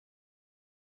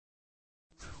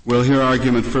We'll hear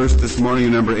argument first this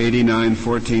morning, number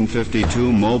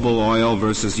 89-1452, Mobil Oil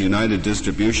versus United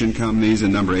Distribution Companies,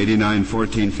 and number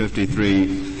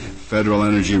 89-1453, Federal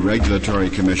Energy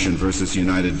Regulatory Commission versus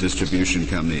United Distribution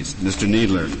Companies. Mr.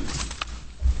 Needler.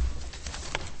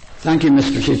 Thank you,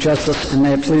 Mr. Chief Justice, and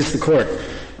may it please the Court.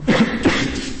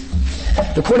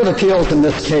 The Court of Appeals in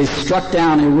this case struck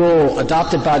down a rule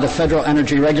adopted by the Federal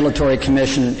Energy Regulatory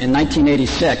Commission in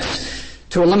 1986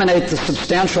 to eliminate the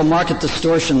substantial market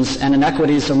distortions and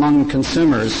inequities among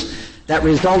consumers that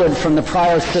resulted from the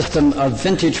prior system of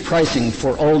vintage pricing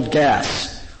for old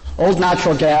gas. Old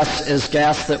natural gas is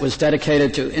gas that was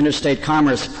dedicated to interstate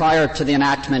commerce prior to the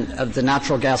enactment of the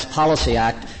Natural Gas Policy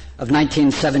Act of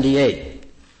 1978.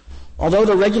 Although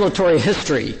the regulatory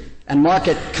history and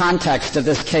market context of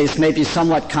this case may be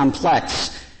somewhat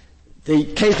complex, the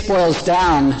case boils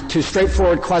down to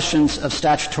straightforward questions of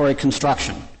statutory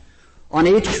construction. On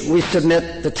each, we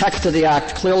submit the text of the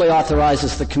Act clearly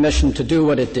authorizes the Commission to do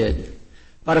what it did.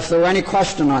 But if there were any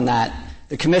question on that,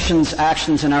 the Commission's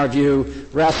actions, in our view,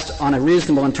 rest on a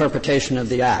reasonable interpretation of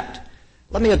the Act.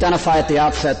 Let me identify at the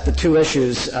outset the two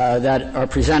issues that are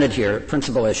presented here,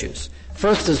 principal issues.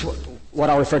 First is what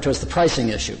I'll refer to as the pricing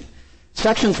issue.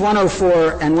 Sections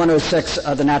 104 and 106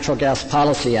 of the Natural Gas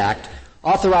Policy Act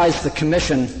authorize the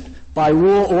Commission, by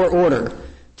rule or order,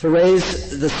 to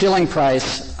raise the ceiling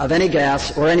price of any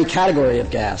gas or any category of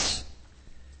gas,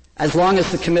 as long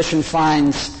as the Commission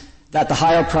finds that the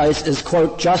higher price is,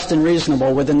 quote, just and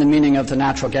reasonable within the meaning of the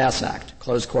Natural Gas Act,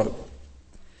 close quote.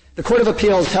 The Court of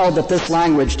Appeals held that this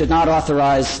language did not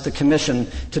authorize the Commission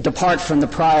to depart from the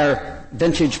prior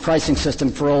vintage pricing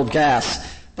system for old gas,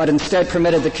 but instead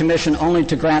permitted the Commission only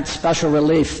to grant special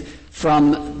relief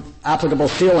from applicable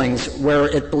ceilings where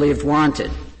it believed warranted.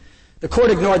 The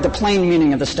Court ignored the plain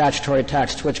meaning of the statutory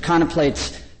text, which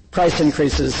contemplates price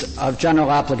increases of general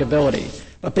applicability.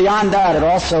 But beyond that, it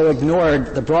also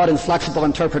ignored the broad and flexible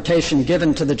interpretation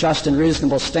given to the just and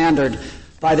reasonable standard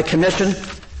by the Commission,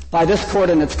 by this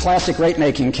Court in its classic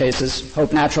rate-making cases,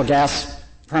 Hope Natural Gas,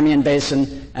 Permian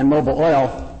Basin, and Mobil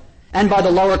Oil, and by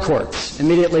the lower courts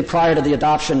immediately prior to the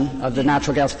adoption of the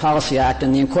Natural Gas Policy Act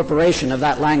and the incorporation of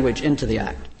that language into the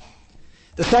Act.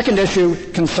 The second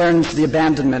issue concerns the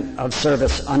abandonment of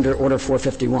service under Order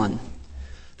 451.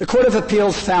 The Court of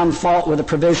Appeals found fault with a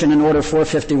provision in Order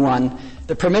 451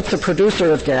 that permits a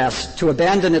producer of gas to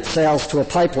abandon its sales to a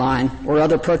pipeline or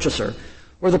other purchaser,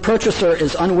 where the purchaser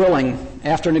is unwilling,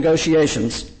 after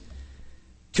negotiations,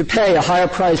 to pay a higher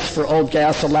price for old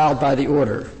gas allowed by the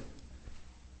order.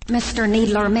 Mr.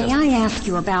 Needler, may I ask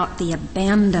you about the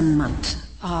abandonment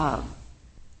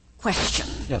question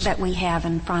that we have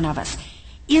in front of us?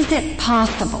 Is it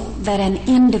possible that an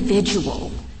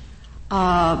individual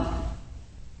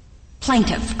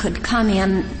plaintiff could come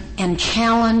in and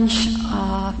challenge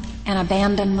an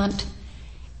abandonment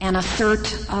and assert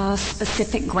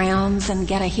specific grounds and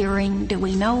get a hearing? Do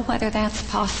we know whether that's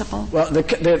possible? Well,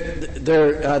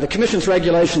 the Commission's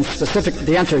regulations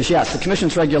the answer is yes. The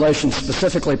Commission's regulations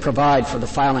specifically provide for the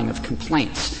filing of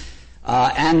complaints.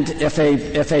 And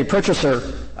if a purchaser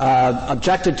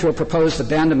objected to a proposed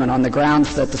abandonment on the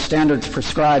grounds that the standards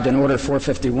prescribed in Order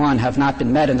 451 have not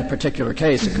been met in the particular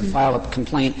case, it could file a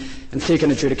complaint and seek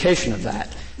an adjudication of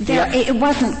that. It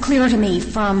wasn't clear to me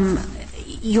from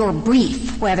your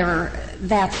brief whether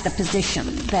that's the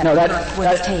position that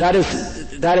would take.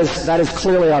 That is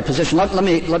clearly our position. Let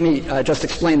me just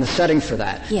explain the setting for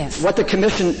that. Yes. What the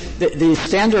Commission, the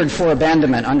standard for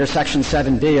abandonment under Section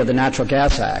 7B of the Natural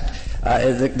Gas Act,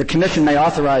 the Commission may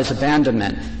authorize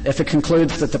abandonment if it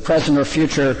concludes that the present or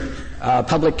future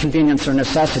public convenience or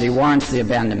necessity warrants the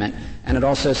abandonment, and it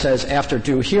also says after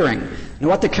due hearing. And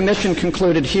what the Commission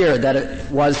concluded here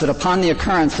was that upon the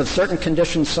occurrence of certain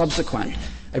conditions subsequent,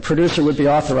 a producer would be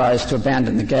authorized to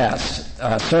abandon the gas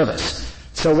service.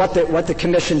 So what the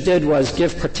Commission did was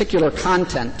give particular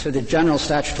content to the general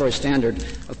statutory standard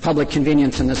of public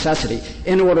convenience and necessity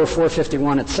in Order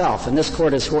 451 itself. And this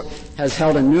Court has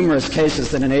held in numerous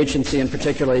cases that an agency, and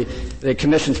particularly the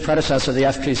Commission's predecessor, the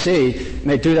FPC,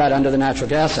 may do that under the Natural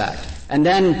Gas Act. And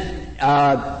then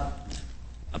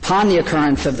upon the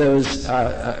occurrence of those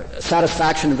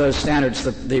satisfaction of those standards,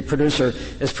 the producer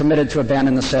is permitted to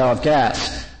abandon the sale of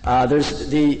gas.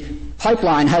 The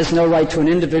pipeline has no right to an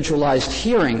individualized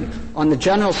hearing on the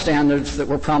general standards that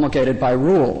were promulgated by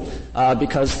rule,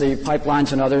 because the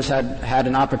pipelines and others had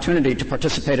an opportunity to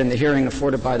participate in the hearing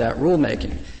afforded by that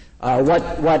rulemaking.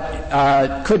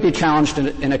 What could be challenged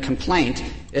in a complaint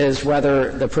is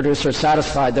whether the producer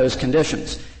satisfied those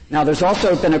conditions. Now, there's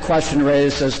also been a question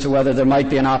raised as to whether there might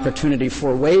be an opportunity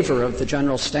for waiver of the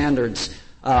general standards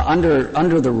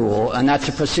under the rule, and that's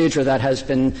a procedure that has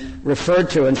been referred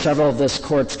to in several of this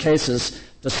Court's cases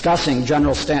discussing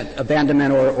general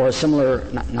abandonment or similar,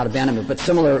 not abandonment, but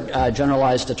similar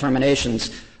generalized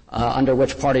determinations under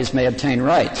which parties may obtain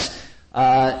rights.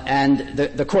 And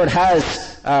the Court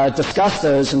has discussed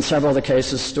those in several of the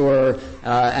cases, Storer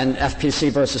and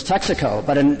FPC versus Texaco.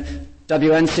 But in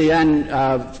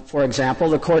WNCN, for example,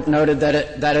 the Court noted that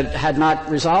it had not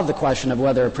resolved the question of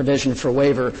whether a provision for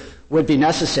waiver would be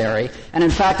necessary. And in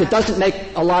fact, it doesn't make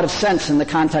a lot of sense in the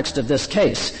context of this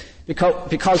case,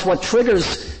 because what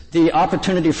triggers the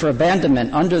opportunity for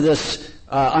abandonment under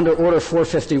Order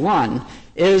 451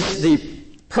 is the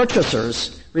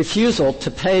purchaser's refusal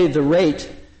to pay the rate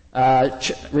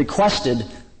requested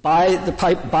by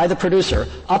the producer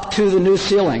up to the new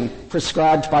ceiling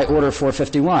prescribed by Order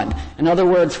 451. In other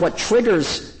words, what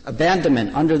triggers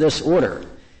abandonment under this order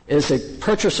is a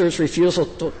purchaser's refusal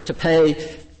to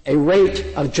pay a rate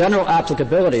of general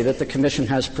applicability that the Commission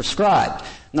has prescribed.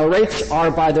 Now, rates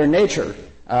are by their nature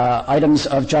items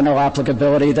of general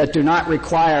applicability that do not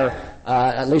require,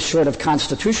 at least short of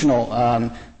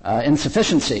constitutional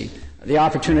insufficiency, the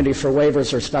opportunity for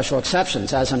waivers or special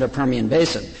exceptions, as under Permian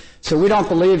Basin. So we don't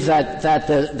believe that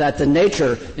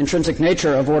the intrinsic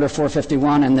nature of Order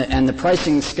 451 and the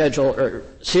pricing schedule or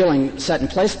ceiling set in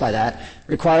place by that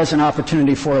requires an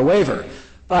opportunity for a waiver.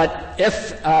 But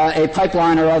if a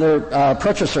pipeline or other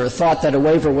purchaser thought that a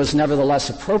waiver was nevertheless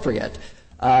appropriate,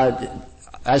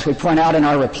 as we point out in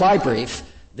our reply brief,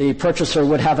 the purchaser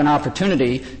would have an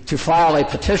opportunity to file a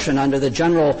petition under the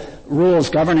general rules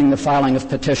governing the filing of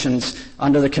petitions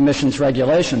under the Commission's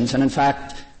regulations. And in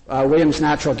fact, Williams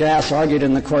Natural Gas argued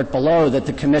in the court below that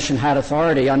the Commission had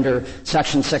authority under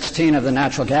Section 16 of the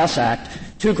Natural Gas Act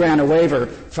to grant a waiver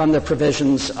from the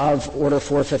provisions of Order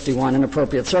 451 in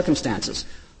appropriate circumstances.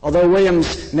 Although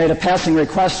Williams made a passing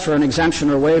request for an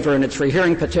exemption or waiver in its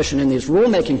rehearing petition in these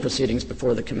rulemaking proceedings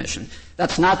before the Commission,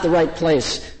 that's not the right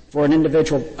place for an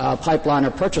individual pipeline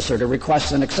or purchaser to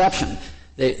request an exception.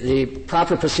 The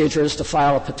proper procedure is to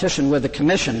file a petition with the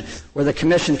Commission, where the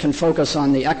Commission can focus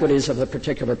on the equities of the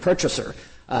particular purchaser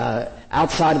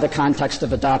outside of the context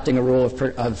of adopting a rule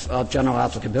of general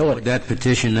applicability. Would that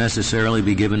petition necessarily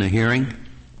be given a hearing?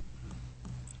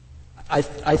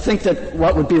 I think that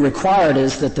what would be required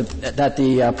is that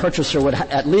the purchaser would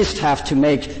at least have to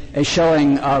make a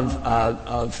showing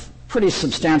of pretty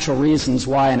substantial reasons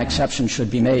why an exception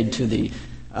should be made to the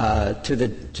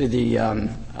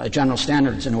general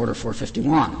standards in Order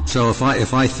 451. So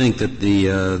if I think that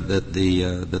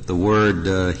the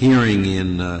word hearing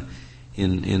in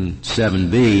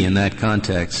 7B in that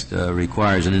context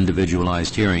requires an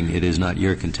individualized hearing, it is not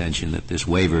your contention that this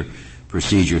waiver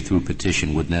procedure through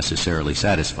petition would necessarily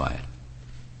satisfy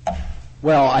it?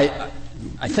 Well,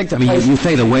 I think you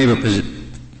say the waiver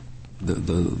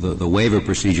the waiver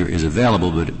procedure is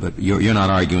available, but you're not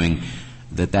arguing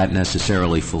that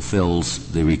necessarily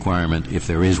fulfills the requirement, if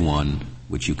there is one,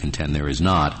 which you contend there is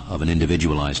not, of an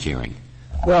individualized hearing.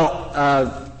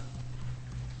 Well,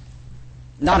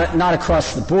 not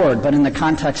across the board, but in the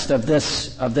context of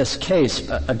this case,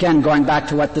 again, going back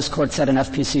to what this Court said in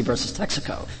FPC versus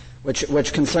Texaco,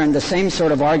 which concerned the same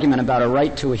sort of argument about a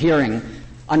right to a hearing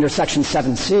under Section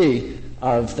 7C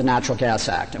of the Natural Gas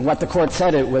Act. And what the Court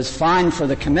said, it was fine for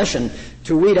the Commission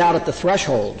to weed out at the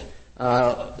threshold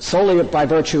solely by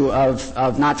virtue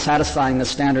of not satisfying the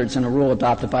standards in a rule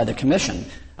adopted by the Commission,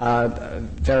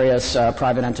 various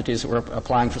private entities that were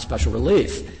applying for special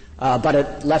relief. But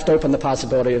it left open the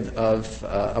possibility of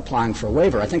applying for a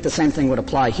waiver. I think the same thing would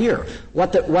apply here.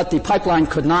 What the pipeline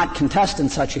could not contest in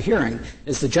such a hearing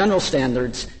is the general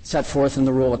standards set forth in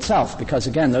the rule itself, because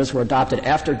again, those were adopted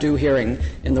after due hearing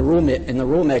in the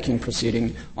rulemaking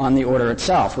proceeding on the order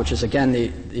itself, which is again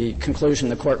the conclusion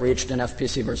the Court reached in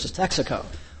FPC versus Texaco.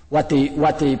 What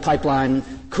the pipeline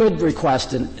could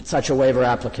request in such a waiver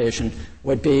application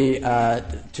would be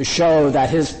to show that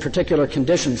his particular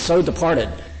condition so departed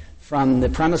from the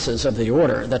premises of the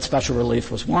order that special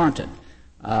relief was warranted.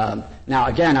 Now,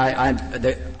 again,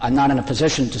 I'm not in a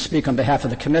position to speak on behalf of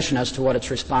the Commission as to what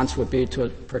its response would be to a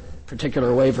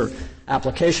particular waiver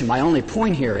application. My only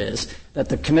point here is that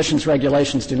the Commission's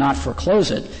regulations do not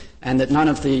foreclose it, and that none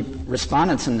of the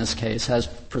respondents in this case has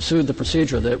pursued the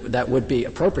procedure that would be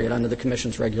appropriate under the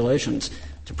Commission's regulations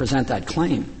to present that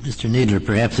claim. Mr. Needler,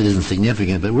 perhaps it isn't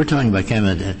significant, but we're talking about kind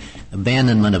of an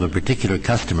abandonment of a particular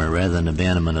customer rather than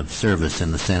abandonment of service,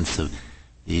 in the sense of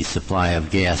the supply of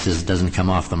gas doesn't come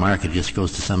off the market, it just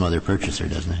goes to some other purchaser,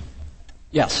 doesn't it?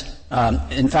 Yes.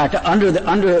 In fact, under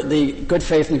the good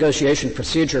faith negotiation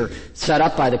procedure set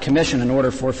up by the Commission in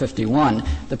Order 451,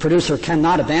 the producer may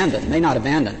not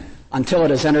abandon until it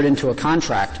has entered into a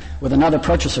contract with another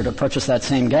purchaser to purchase that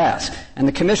same gas. And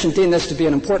the Commission deemed this to be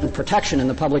an important protection in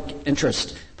the public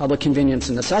interest, public convenience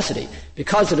and necessity,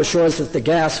 because it assures that the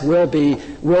gas will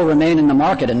remain in the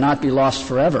market and not be lost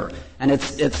forever. And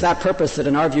it's that purpose that,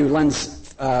 in our view,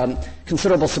 lends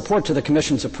considerable support to the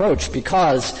Commission's approach,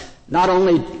 because not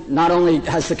only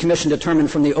has the Commission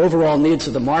determined from the overall needs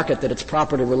of the market that it's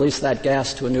proper to release that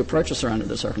gas to a new purchaser under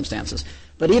the circumstances,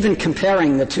 but even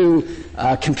comparing the two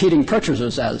competing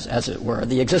purchasers, as it were,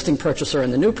 the existing purchaser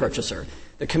and the new purchaser,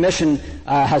 the Commission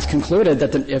has concluded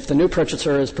that if the new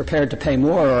purchaser is prepared to pay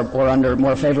more or under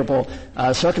more favorable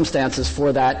circumstances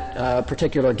for that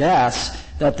particular gas,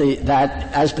 that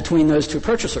as between those two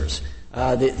purchasers,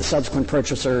 the subsequent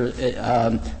purchaser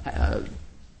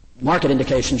market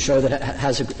indications show that it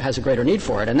has a greater need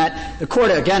for it. And that the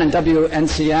Court, again, in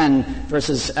WNCN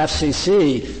versus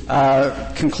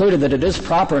FCC, concluded that it is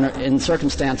proper in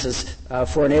circumstances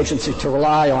for an agency to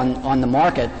rely on the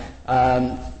market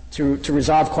to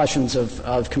resolve questions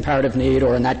of comparative need,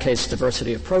 or in that case,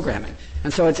 diversity of programming.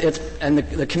 And so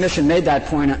the Commission made that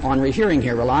point on rehearing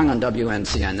here, relying on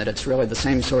WNCN, that it's really the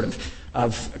same sort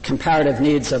of comparative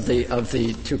needs of the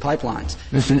two pipelines.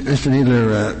 Mr.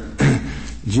 Needler,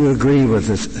 do you agree with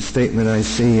the statement I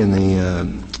see in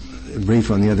the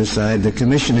brief on the other side? The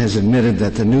Commission has admitted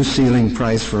that the new ceiling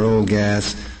price for old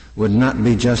gas would not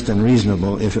be just and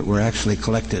reasonable if it were actually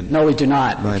collected. No, we do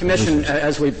not. The Commission,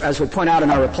 as we point out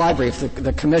in our reply brief,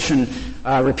 the Commission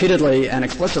repeatedly and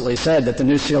explicitly said that the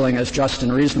new ceiling is just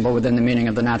and reasonable within the meaning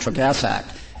of the Natural Gas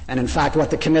Act. And in fact,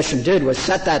 what the Commission did was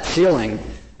set that ceiling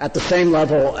at the same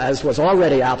level as was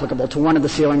already applicable to one of the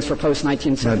ceilings for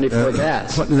post-1974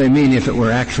 gas. What do they mean if it were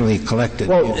actually collected?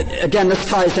 Well, again, this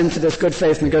ties into this good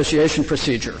faith negotiation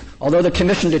procedure. Although the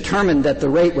Commission determined that the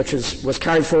rate which was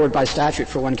carried forward by statute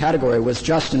for one category was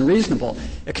just and reasonable,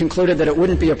 it concluded that it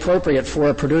wouldn't be appropriate for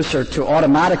a producer to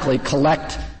automatically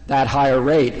collect that higher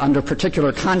rate under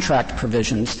particular contract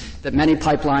provisions that many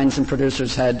pipelines and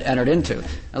producers had entered into.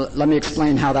 Let me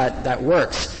explain how that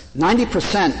works.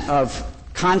 90% of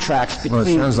contracts between... Well,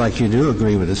 it sounds like you do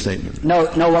agree with the statement. No,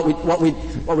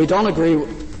 what we don't agree...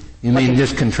 You mean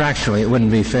just contractually it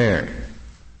wouldn't be fair?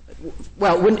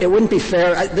 Well, it wouldn't be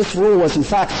fair. This rule was in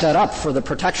fact set up for the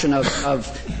protection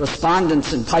of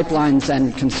respondents and pipelines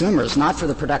and consumers, not for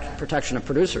the protection of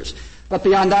producers. But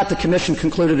beyond that, the Commission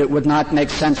concluded it would not make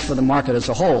sense for the market as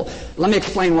a whole. Let me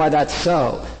explain why that's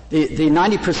so. The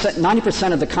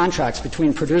 90% of the contracts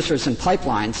between producers and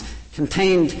pipelines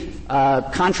contained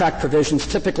contract provisions,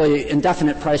 typically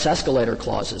indefinite price escalator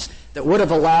clauses, that would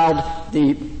have allowed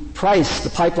the price the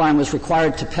pipeline was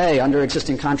required to pay under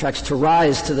existing contracts to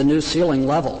rise to the new ceiling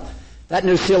level. That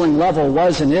new ceiling level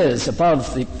was and is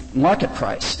above the market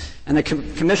price. And the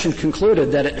Commission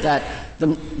concluded that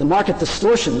the market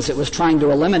distortions it was trying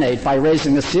to eliminate by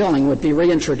raising the ceiling would be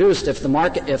reintroduced if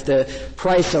the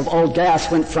price of old gas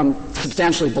went from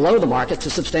substantially below the market to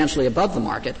substantially above the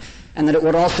market, and that it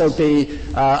would also be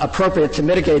appropriate to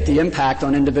mitigate the impact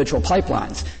on individual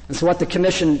pipelines. And so what the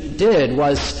Commission did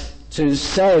was to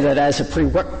say that as a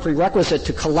prerequisite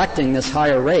to collecting this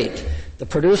higher rate, the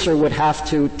producer would have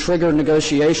to trigger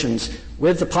negotiations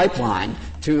with the pipeline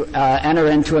to enter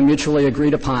into a mutually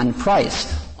agreed upon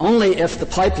price. Only if the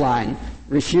pipeline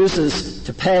refuses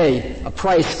to pay a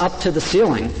price up to the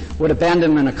ceiling would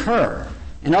abandonment occur.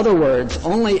 In other words,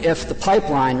 only if the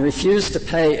pipeline refused to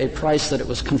pay a price that it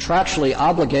was contractually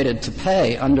obligated to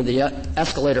pay under the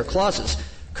escalator clauses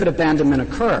could abandonment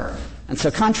occur. And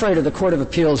so contrary to the Court of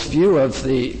Appeals' view of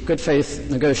the good faith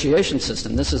negotiation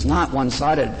system, this is not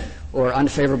one-sided or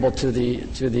unfavorable to the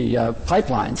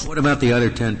pipelines. What about the other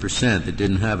 10% that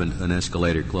didn't have an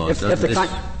escalator clause?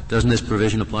 Doesn't this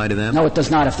provision apply to them? No, it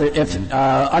does not. If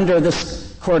under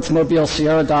this Court's Mobil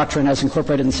Sierra doctrine as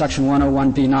incorporated in Section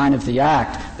 101B9 of the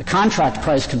Act, the contract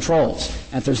price controls.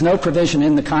 And if there's no provision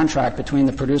in the contract between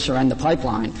the producer and the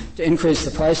pipeline to increase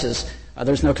the prices,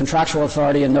 there's no contractual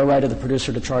authority and no right of the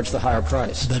producer to charge the higher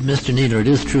price. But, Mr. Needler, it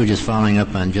is true, just following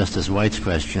up on Justice White's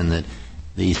question, that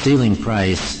the ceiling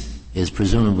price is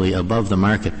presumably above the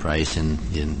market price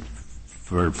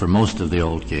for most of the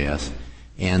old gas,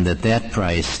 and that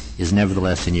price is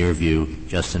nevertheless, in your view,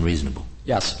 just and reasonable.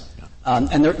 Yes.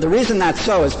 And the reason that's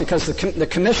so is because the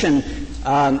Commission,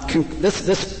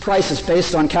 this price is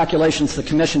based on calculations the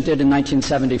Commission did in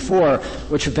 1974,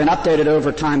 which have been updated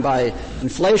over time by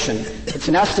inflation. It's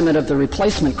an estimate of the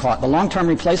replacement cost, the long-term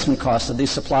replacement cost of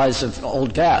these supplies of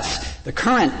old gas. The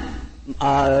current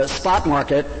spot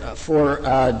market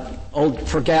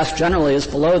for gas generally is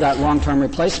below that long-term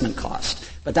replacement cost.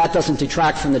 But that doesn't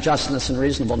detract from the justness and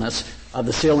reasonableness of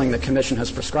the ceiling the Commission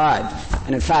has prescribed.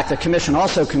 And in fact, the Commission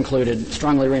also concluded,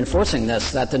 strongly reinforcing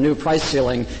this, that the new price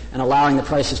ceiling and allowing the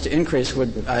prices to increase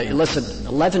would elicit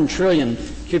 11 trillion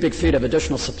cubic feet of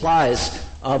additional supplies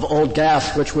of old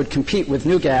gas, which would compete with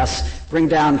new gas, bring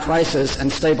down prices,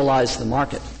 and stabilize the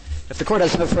market. If the Court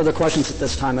has no further questions at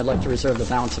this time, I'd like to reserve the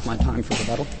balance of my time for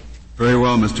rebuttal. Very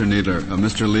well, Mr. Needler.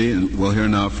 Mr. Lee, we'll hear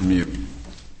now from you.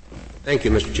 Thank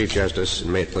you, Mr. Chief Justice,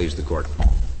 and may it please the Court.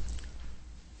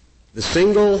 The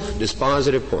single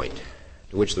dispositive point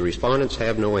to which the respondents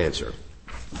have no answer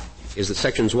is that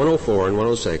Sections 104 and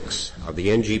 106 of the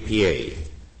NGPA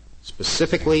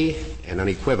specifically and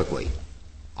unequivocally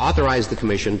authorize the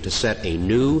Commission to set a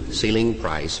new ceiling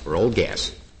price for old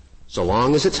gas so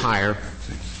long as it's higher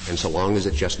and so long as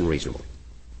it's just and reasonable.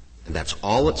 And that's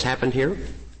all that's happened here.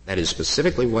 That is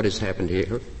specifically what has happened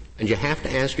here. And you have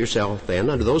to ask yourself then,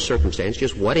 under those circumstances,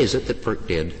 just what is it that FERC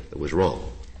did that was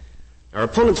wrong? Our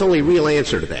opponent's only real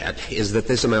answer to that is that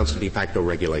this amounts to de facto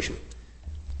regulation.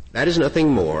 That is nothing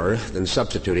more than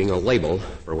substituting a label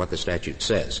for what the statute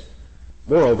says.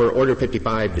 Moreover, Order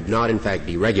 55 did not, in fact,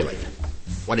 deregulate.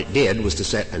 What it did was to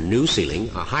set a new ceiling,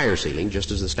 a higher ceiling, just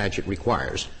as the statute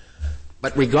requires.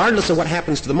 But regardless of what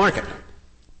happens to the market,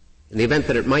 in the event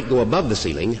that it might go above the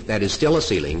ceiling, that is still a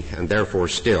ceiling and therefore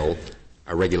still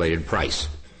a regulated price.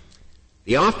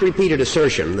 The oft-repeated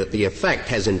assertion that the effect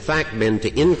has in fact been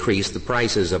to increase the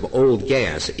prices of old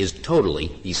gas is totally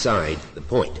beside the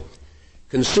point.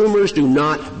 Consumers do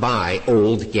not buy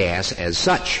old gas as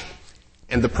such,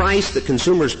 and the price that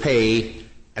consumers pay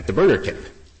at the burner tip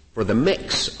for the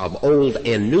mix of old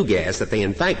and new gas that they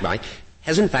in fact buy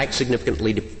has in fact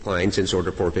significantly declined since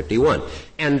Order 451.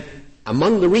 And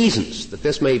among the reasons that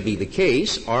this may be the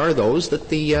case are those that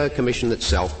the Commission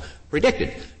itself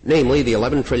predicted, namely the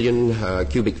 11 trillion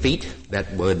cubic feet that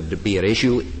would be at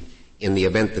issue in the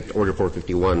event that Order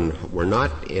 451 were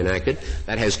not enacted.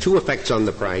 That has two effects on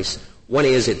the price. One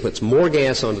is it puts more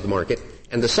gas onto the market,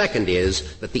 and the second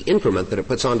is that the increment that it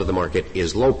puts onto the market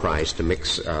is low price to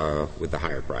mix with the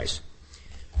higher price.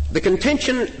 The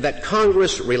contention that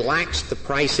Congress relaxed the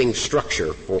pricing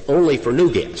structure only for new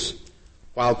gas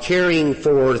while carrying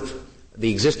forth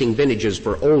the existing vintages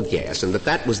for old gas, and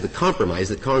that was the compromise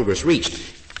that Congress reached,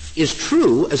 is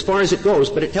true as far as it goes,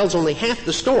 but it tells only half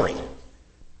the story.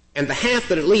 And the half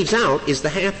that it leaves out is the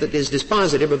half that is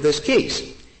dispositive of this case.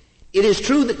 It is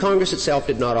true that Congress itself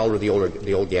did not alter the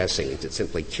old gas ceilings. It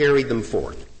simply carried them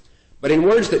forth. But in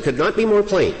words that could not be more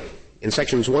plain, in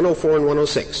Sections 104 and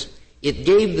 106, it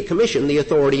gave the Commission the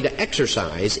authority to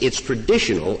exercise its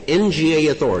traditional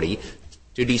NGA authority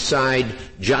to decide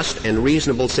just and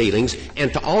reasonable ceilings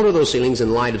and to alter those ceilings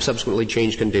in light of subsequently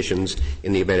changed conditions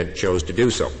in the event it chose to do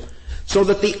so. So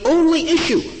that the only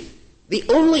issue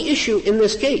in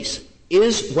this case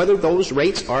is whether those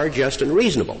rates are just and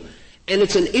reasonable. And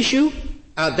it's an issue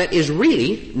that is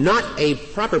really not a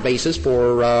proper basis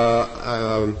for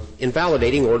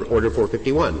invalidating Order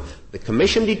 451. The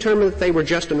Commission determined that they were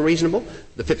just and reasonable.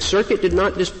 The Fifth Circuit did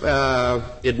not disturb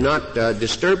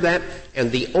that.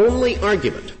 And the only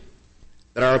argument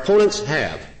that our opponents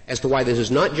have as to why this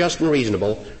is not just and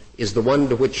reasonable is the one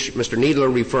to which Mr. Needler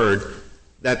referred,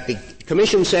 that the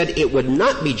Commission said it would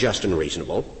not be just and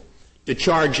reasonable to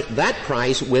charge that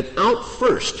price without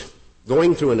first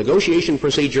going through a negotiation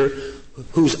procedure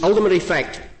whose ultimate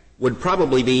effect would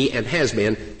probably be and has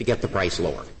been to get the price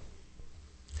lower.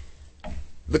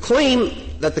 The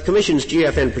claim that the Commission's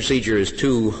GFN procedure is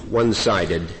too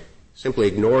one-sided simply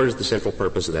ignores the central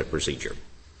purpose of that procedure.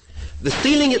 The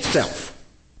ceiling itself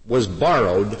was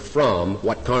borrowed from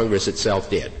what Congress itself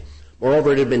did.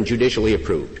 Moreover, it had been judicially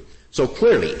approved. So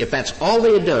clearly, if that's all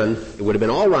they had done, it would have been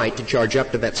all right to charge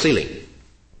up to that ceiling.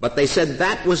 But they said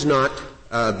that was not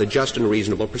the just and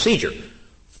reasonable procedure.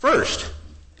 First,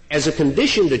 as a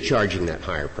condition to charging that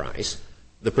higher price,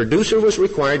 the producer was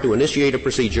required to initiate a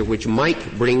procedure which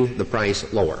might bring the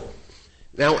price lower.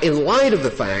 Now, in light of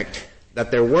the fact that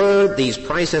there were these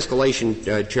price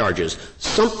escalation charges,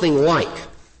 something like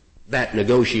that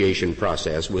negotiation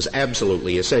process was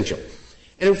absolutely essential.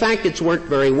 And in fact, it's worked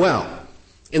very well.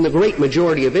 In the great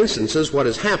majority of instances, what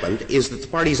has happened is that the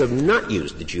parties have not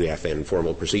used the GFN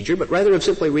formal procedure, but rather have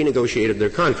simply renegotiated their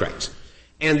contracts.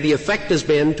 And the effect has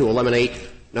been to eliminate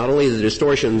not only the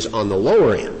distortions on the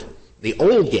lower end, the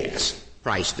old gas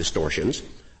price distortions,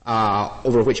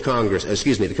 over which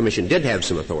the Commission did have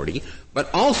some authority, but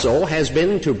also has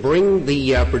been to bring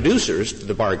the producers to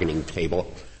the bargaining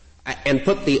table and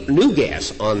put the new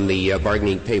gas on the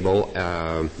bargaining table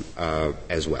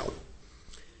as well.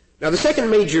 Now, the second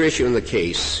major issue in the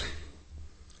case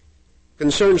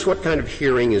concerns what kind of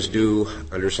hearing is due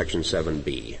under Section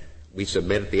 7B. We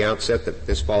submit at the outset that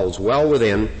this falls well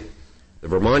within the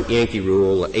Vermont Yankee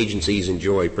rule that agencies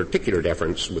enjoy particular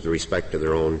deference with respect to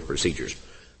their own procedures.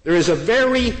 There is a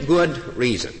very good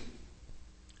reason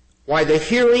why the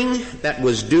hearing that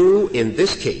was due in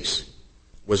this case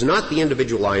was not the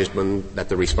individualized one that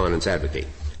the respondents advocate.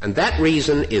 And that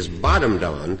reason is bottomed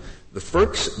on the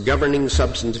FERC's governing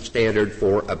substantive standard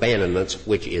for abandonments,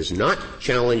 which is not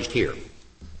challenged here.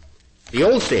 The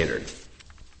old standard,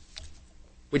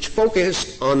 which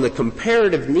focused on the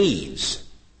comparative needs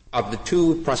of the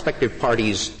two prospective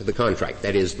parties to the contract,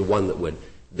 that is, the one that would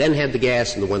then have the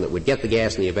gas and the one that would get the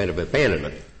gas in the event of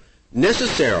abandonment,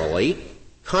 necessarily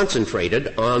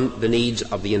concentrated on the needs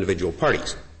of the individual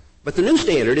parties. But the new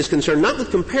standard is concerned not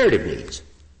with comparative needs,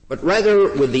 but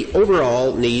rather with the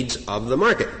overall needs of the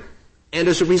market. And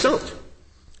as a result,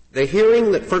 the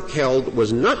hearing that FERC held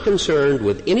was not concerned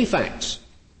with any facts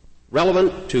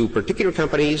relevant to particular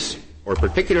companies or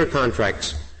particular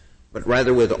contracts, but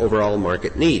rather with overall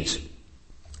market needs.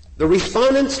 The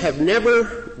respondents have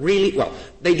never really,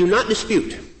 they do not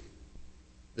dispute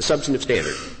the substantive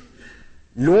standard,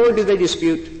 nor do they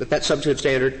dispute that that substantive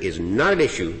standard is not an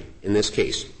issue in this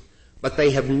case. But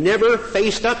they have never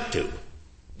faced up to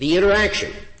the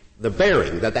interaction, the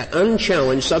bearing that that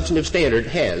unchallenged substantive standard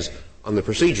has on the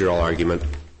procedural argument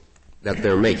that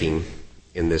they're making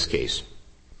in this case.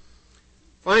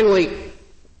 Finally,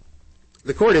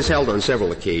 the Court has held on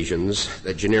several occasions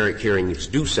that generic hearings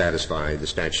do satisfy the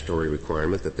statutory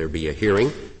requirement that there be a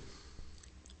hearing,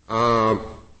 and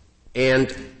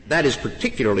that is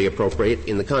particularly appropriate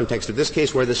in the context of this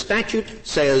case where the statute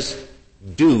says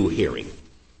due hearing.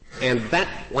 And that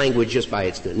language, just by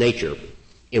its nature,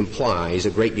 implies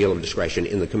a great deal of discretion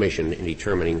in the Commission in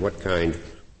determining what kind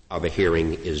of a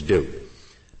hearing is due.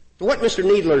 To what Mr.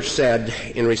 Kneedler said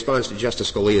in response to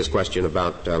Justice Scalia's question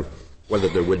about whether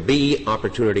there would be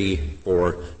opportunity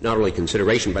for not only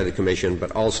consideration by the Commission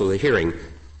but also the hearing,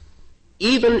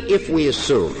 even if we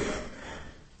assume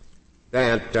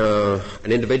that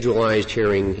an individualized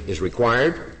hearing is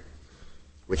required,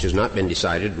 which has not been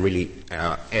decided really,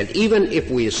 and even if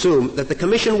we assume that the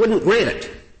Commission wouldn't grant it,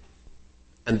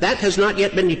 and that has not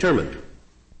yet been determined,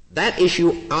 that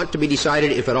issue ought to be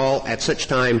decided, if at all, at such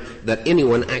time that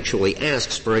anyone actually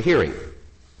asks for a hearing.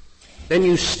 Then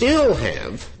you still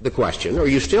have the question, or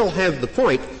you still have the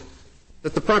point,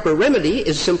 that the proper remedy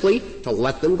is simply to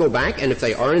let them go back, and if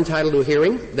they are entitled to a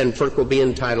hearing, then FERC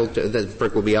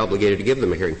will be obligated to give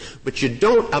them a hearing. But you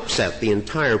don't upset the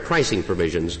entire pricing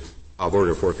provisions of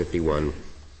Order 451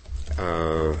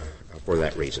 for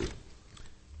that reason.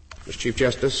 Mr. Chief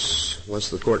Justice, unless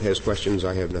the Court has questions,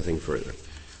 I have nothing further.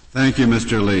 Thank you,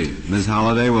 Mr. Lee. Ms.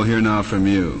 Holliday, we'll hear now from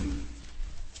you.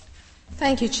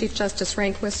 Thank you, Chief Justice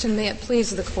Rehnquist, and may it please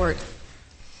the Court.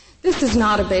 This is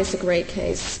not a basic rate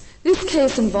case. This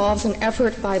case involves an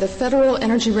effort by the Federal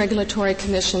Energy Regulatory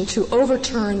Commission to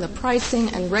overturn the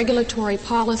pricing and regulatory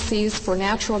policies for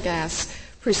natural gas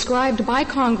prescribed by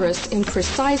Congress in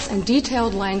precise and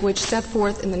detailed language set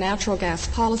forth in the Natural Gas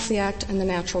Policy Act and the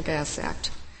Natural Gas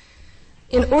Act.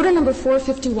 In Order Number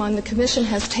 451, the Commission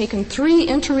has taken three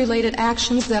interrelated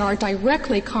actions that are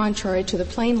directly contrary to the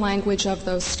plain language of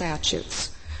those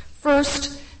statutes.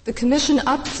 First, the Commission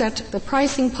upset the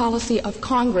pricing policy of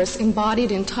Congress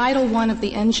embodied in Title I of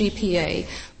the NGPA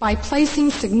by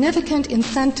placing significant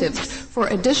incentives for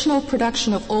additional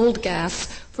production of old gas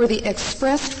for the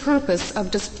expressed purpose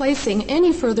of displacing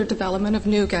any further development of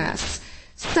new gas.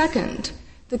 Second,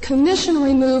 the Commission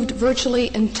removed virtually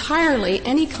entirely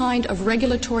any kind of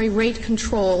regulatory rate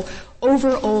control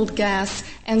over old gas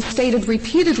and stated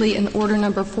repeatedly in Order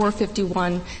Number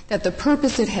 451 that the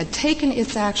purpose it had taken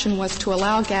its action was to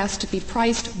allow gas to be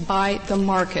priced by the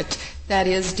market, that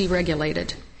is,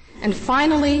 deregulated. And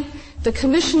finally, the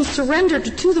Commission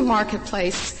surrendered to the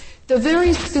marketplace the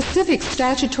very specific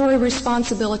statutory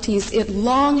responsibilities it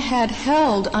long had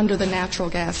held under the Natural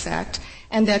Gas Act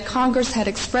and that Congress had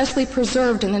expressly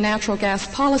preserved in the Natural Gas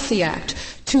Policy Act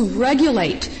to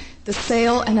regulate the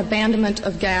sale and abandonment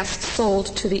of gas sold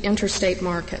to the interstate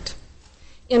market.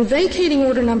 In vacating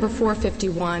Order Number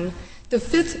 451, the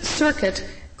Fifth Circuit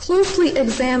closely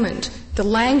examined the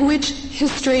language,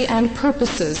 history, and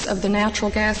purposes of the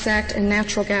Natural Gas Act and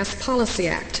Natural Gas Policy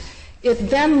Act. It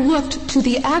then looked to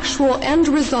the actual end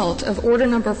result of Order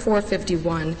Number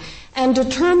 451 and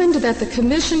determined that the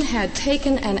Commission had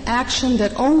taken an action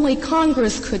that only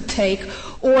Congress could take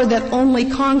or that only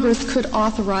Congress could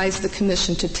authorize the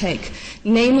Commission to take,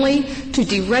 namely to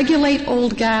deregulate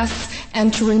old gas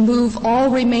and to remove all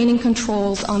remaining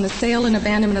controls on the sale and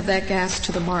abandonment of that gas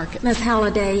to the market. Ms.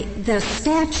 Halliday, the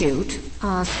statute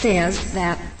says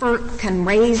that FERC can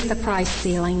raise the price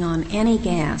ceiling on any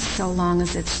gas so long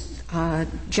as it's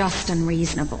just and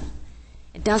reasonable.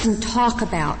 It doesn't talk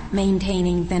about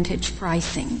maintaining vintage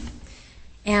pricing.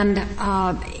 And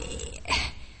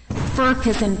FERC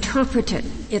has interpreted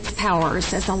its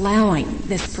powers as allowing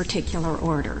this particular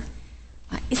order.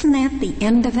 Isn't that the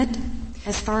end of it,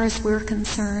 as far as we're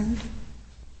concerned?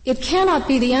 It cannot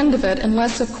be the end of it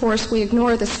unless, of course, we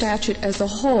ignore the statute as a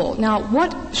whole. Now,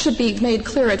 what should be made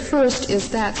clear at first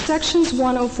is that Sections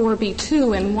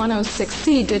 104B2 and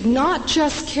 106C did not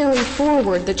just carry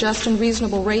forward the just and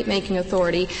reasonable rate-making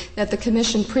authority that the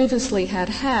Commission previously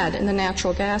had in the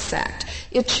Natural Gas Act.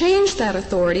 It changed that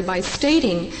authority by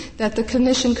stating that the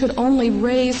Commission could only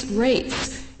raise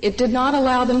rates. It did not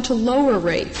allow them to lower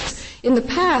rates. In the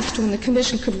past, when the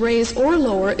Commission could raise or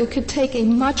lower, it could take a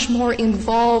much more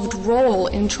involved role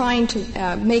in trying to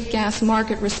make gas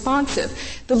market responsive.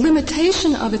 The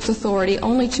limitation of its authority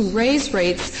only to raise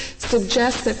rates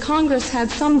suggests that Congress had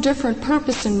some different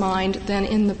purpose in mind than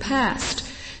in the past.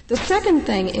 The second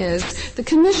thing is the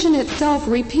Commission itself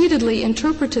repeatedly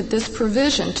interpreted this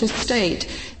provision to state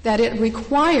that it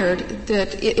required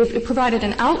that it provided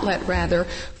an outlet, rather,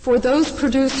 for those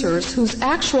producers whose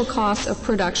actual costs of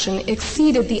production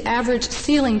exceeded the average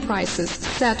ceiling prices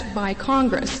set by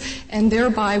Congress, and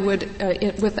thereby would,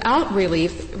 without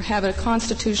relief, have a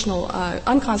unconstitutional.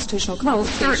 Well,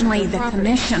 certainly the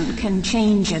Commission can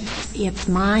change its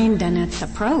mind and its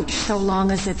approach so long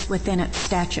as it's within its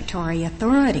statutory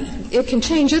authority. It can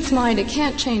change its mind. It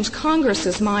can't change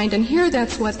Congress's mind, and here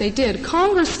that's what they did.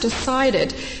 Congress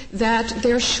decided that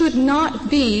there should not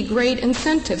be great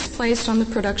incentives placed on the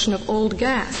production of old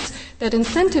gas, that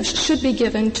incentives should be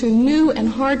given to new and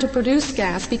hard-to-produce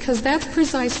gas because that's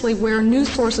precisely where new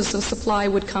sources of supply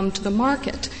would come to the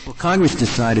market. Well, Congress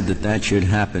decided that should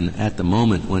happen at the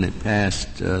moment when it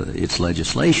passed its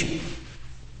legislation,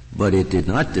 but it did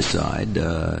not decide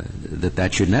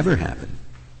that should never happen,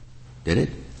 did it?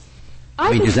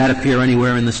 I mean, does that appear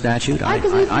anywhere in the statute?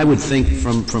 I would think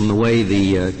from the way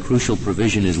the crucial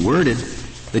provision is worded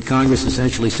that Congress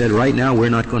essentially said, right now we're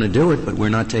not going to do it, but we're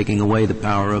not taking away the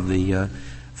power of the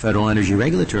Federal Energy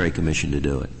Regulatory Commission to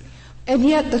do it. And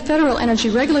yet the Federal Energy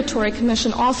Regulatory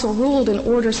Commission also ruled in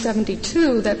Order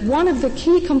 72 that one of the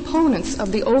key components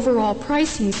of the overall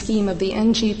pricing scheme of the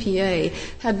NGPA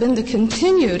had been the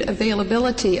continued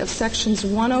availability of Sections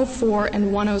 104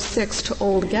 and 106 to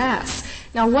old gas.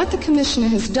 Now, what the Commission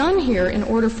has done here in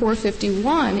Order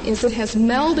 451 is it has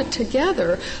melded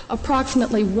together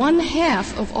approximately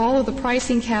one-half of all of the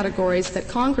pricing categories that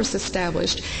Congress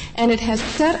established, and it has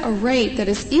set a rate that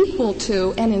is equal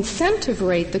to an incentive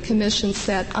rate the Commission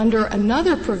set under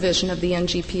another provision of the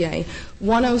NGPA,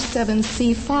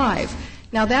 107C5.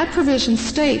 Now, that provision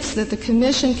states that the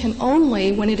Commission can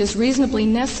only, when it is reasonably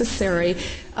necessary,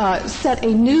 set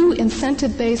a new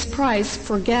incentive-based price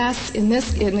for gas in the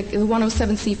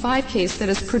 107C5 case that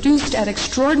is produced at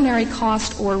extraordinary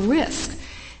cost or risk.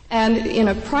 And in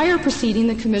a prior proceeding,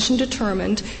 the Commission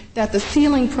determined that the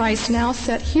ceiling price now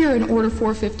set here in Order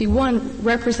 451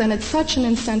 represented such an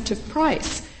incentive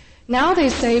price. Now they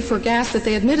say for gas that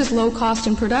they admit is low cost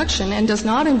in production and does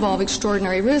not involve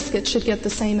extraordinary risk, it should get the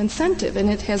same incentive, and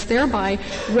it has thereby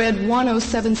read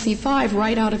 107C5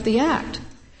 right out of the Act.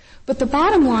 But the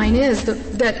bottom line is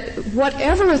that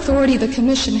whatever authority the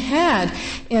Commission had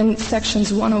in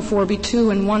Sections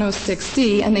 104B2 and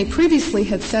 106C, and they previously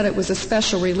had said it was a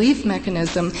special relief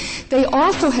mechanism, they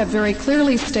also have very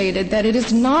clearly stated that it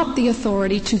is not the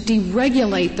authority to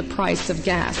deregulate the price of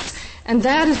gas. And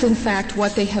that is, in fact,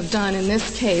 what they have done in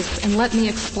this case, and let me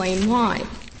explain why.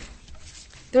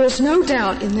 There is no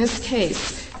doubt in this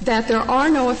case that there are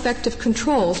no effective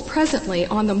controls presently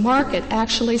on the market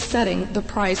actually setting the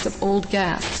price of old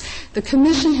gas. The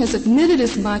Commission has admitted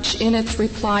as much in its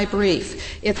reply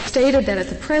brief. It stated that at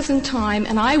the present time,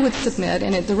 and I would submit,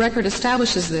 and the record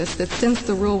establishes this, that since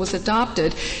the rule was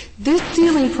adopted, this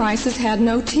ceiling price has had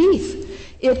no teeth.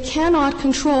 It cannot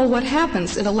control what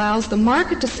happens. It allows the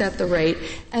market to set the rate,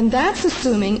 and that's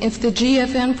assuming if the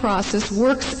GFN process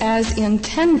works as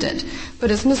intended. But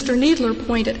as Mr. Needler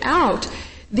pointed out,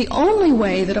 the only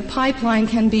way that a pipeline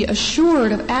can be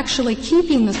assured of actually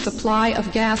keeping the supply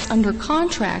of gas under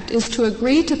contract is to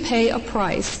agree to pay a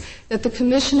price that the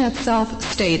Commission itself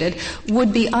stated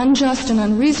would be unjust and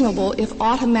unreasonable if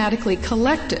automatically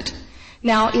collected.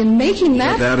 Now, in making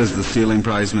that... That is the ceiling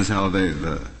price, Ms. Halliday,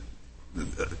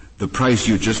 the price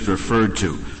you just referred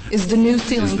to. Is the new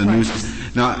ceiling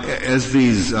price. Now, as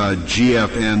these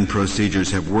GFN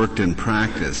procedures have worked in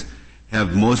practice,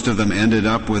 have most of them ended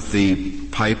up with the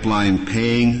pipeline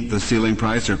paying the ceiling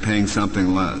price or paying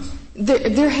something less?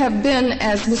 There have been,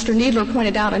 as Mr. Needler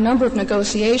pointed out, a number of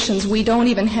negotiations. We don't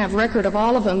even have record of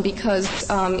all of them because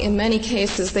in many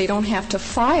cases they don't have to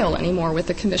file anymore with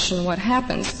the Commission what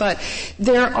happens. But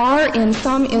there are, in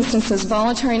some instances,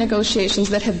 voluntary negotiations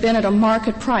that have been at a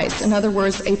market price. In other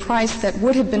words, a price that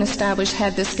would have been established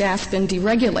had this gas been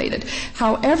deregulated.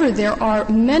 However, there are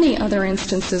many other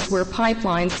instances where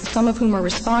pipelines, some of whom are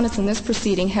respondents in this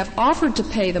proceeding, have offered to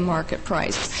pay the market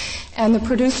price. And the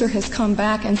producer has come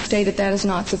back and stated that is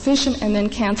not sufficient and then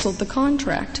canceled the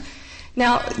contract.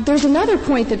 Now, there's another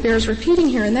point that bears repeating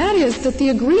here, and that is that the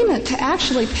agreement to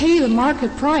actually pay the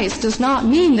market price does not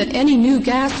mean that any new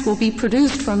gas will be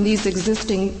produced from these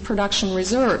existing production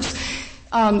reserves.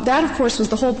 That, of course, was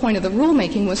the whole point of the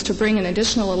rulemaking, was to bring an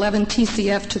additional 11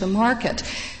 TCF to the market.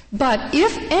 But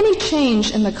if any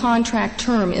change in the contract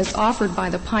term is offered by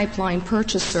the pipeline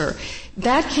purchaser,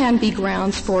 that can be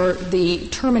grounds for the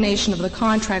termination of the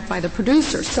contract by the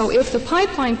producer. So if the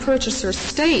pipeline purchaser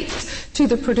states to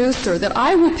the producer that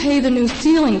I will pay the new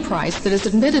ceiling price that is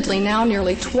admittedly now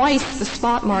nearly twice the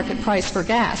spot market price for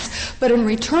gas, but in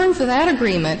return for that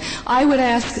agreement, I would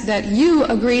ask that you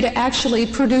agree to actually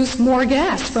produce more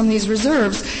gas from these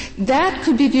reserves, that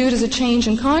could be viewed as a change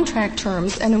in contract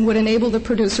terms and would enable the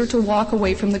producer to walk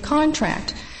away from the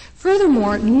contract.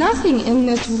 Furthermore, nothing in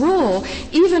this rule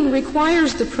even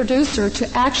requires the producer to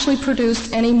actually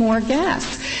produce any more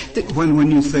gas.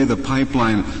 When you say the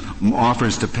pipeline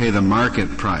offers to pay the market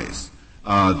price,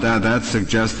 that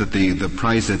suggests that the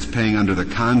price it's paying under the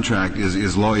contract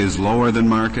is lower than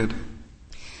market?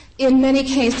 In many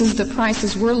cases, the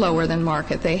prices were lower than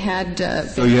market. They had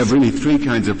so you have really three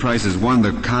kinds of prices. One,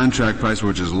 the contract price,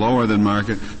 which is lower than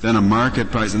market, then a market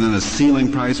price, and then a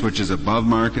ceiling price, which is above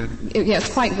market?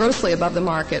 Yes, quite grossly above the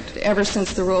market, ever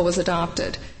since the rule was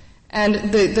adopted. And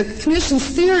the Commission's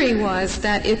theory was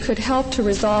that it could help to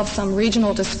resolve some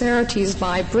regional disparities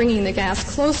by bringing the gas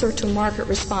closer to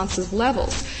market-responsive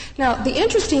levels. Now, the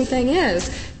interesting thing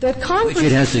is that Congress— Which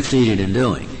it has succeeded in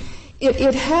doing.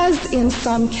 It has, in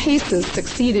some cases,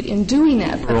 succeeded in doing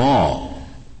that. Overall,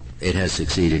 it has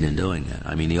succeeded in doing that.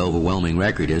 I mean, the overwhelming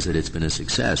record is that it's been a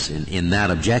success in that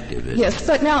objective. Yes,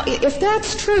 but now, if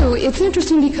that's true, it's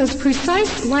interesting because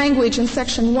precise language in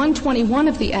Section 121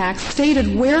 of the Act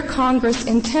stated where Congress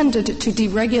intended to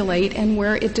deregulate and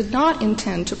where it did not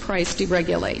intend to price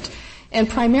deregulate. And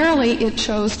primarily it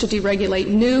chose to deregulate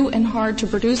new and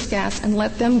hard-to-produce gas and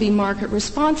let them be market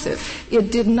responsive.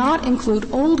 It did not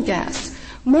include old gas.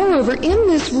 Moreover, in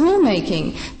this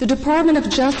rulemaking, the Department of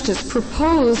Justice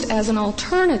proposed as an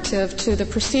alternative to the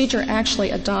procedure actually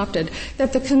adopted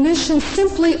that the Commission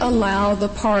simply allow the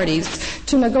parties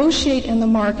to negotiate in the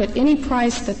market any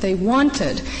price that they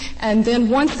wanted, and then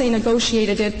once they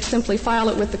negotiated it, simply file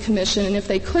it with the Commission, and if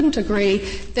they couldn't agree,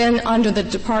 then under the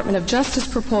Department of Justice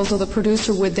proposal, the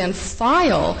producer would then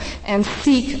file and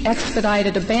seek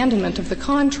expedited abandonment of the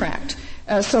contract.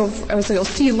 So, as you'll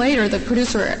see later, the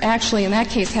producer actually, in that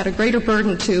case, had a greater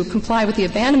burden to comply with the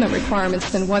abandonment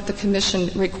requirements than what the Commission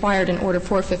required in Order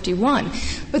 451.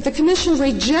 But the Commission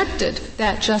rejected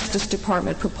that Justice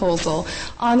Department proposal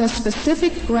on the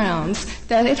specific grounds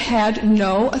that it had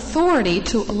no authority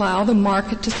to allow the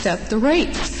market to set the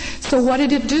rates. So what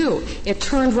did it do? It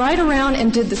turned right around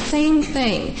and did the same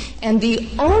thing. And the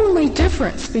only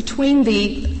difference between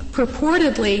the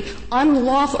purportedly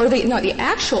unlawful, or the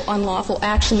actual unlawful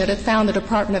action that it found the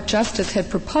Department of Justice had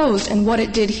proposed and what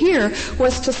it did here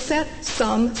was to set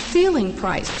some ceiling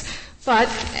price. But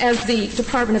as the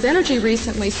Department of Energy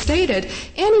recently stated,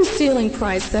 any ceiling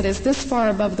price that is this far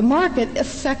above the market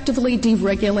effectively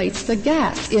deregulates the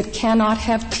gas. It cannot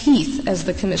have teeth, as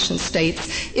the Commission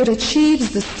states. It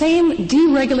achieves the same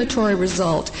deregulatory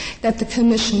result that the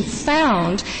Commission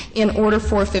found in Order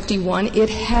 451 it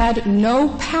had no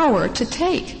power to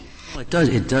take. Well,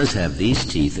 it does have these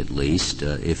teeth, at least.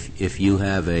 If you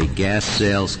have a gas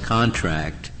sales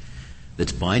contract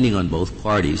that's binding on both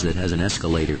parties that has an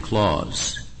escalator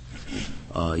clause,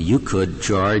 you could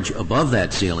charge above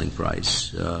that ceiling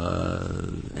price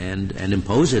and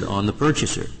impose it on the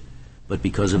purchaser. But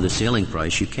because of the ceiling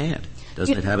price, you can't.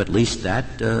 Doesn't it have at least that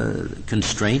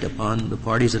constraint upon the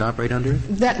parties that operate under it?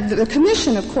 The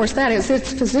Commission, of course, that is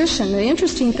its position. The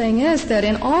interesting thing is that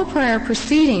in all prior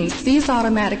proceedings, these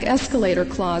automatic escalator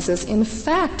clauses, in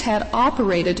fact, had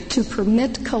operated to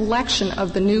permit collection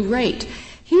of the new rate.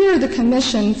 Here, the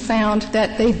Commission found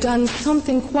that they'd done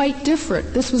something quite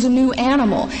different. This was a new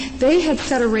animal. They had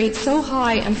set a rate so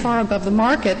high and far above the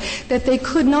market that they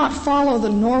could not follow the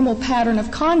normal pattern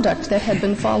of conduct that had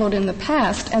been followed in the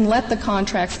past and let the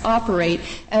contracts operate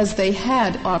as they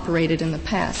had operated in the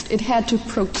past. It had to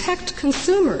protect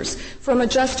consumers from a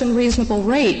just and reasonable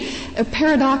rate, a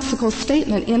paradoxical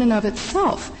statement in and of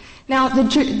itself. Now, the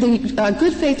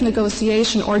good faith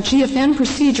negotiation, or GFN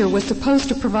procedure, was supposed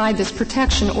to provide this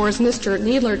protection, or as Mr.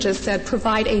 Needler just said,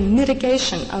 provide a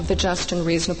mitigation of the just and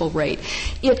reasonable rate.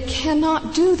 It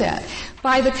cannot do that.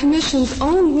 By the Commission's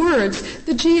own words,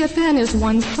 the GFN is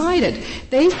one-sided.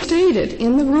 They stated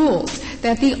in the rules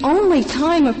that the only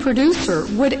time a producer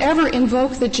would ever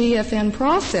invoke the GFN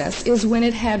process is when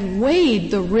it had weighed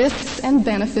the risks and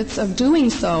benefits of doing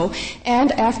so,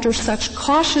 and after such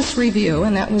cautious review,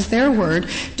 and that was their word,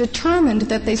 determined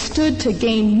that they stood to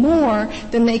gain more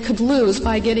than they could lose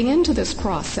by getting into this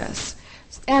process.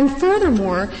 And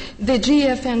furthermore, the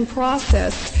GFN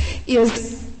process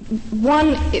is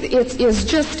it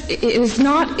is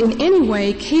not in any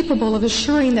way capable of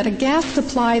assuring that a gas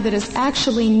supply that is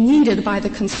actually needed by the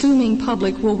consuming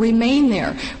public will remain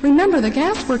there. Remember, the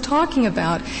gas we're talking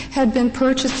about had been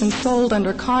purchased and sold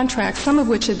under contracts, some of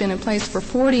which had been in place for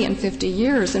 40 and 50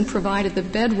 years and provided the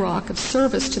bedrock of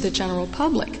service to the general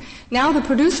public. Now the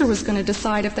producer was going to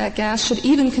decide if that gas should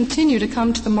even continue to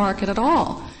come to the market at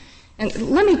all. And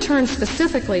let me turn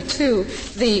specifically to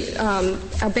the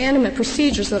abandonment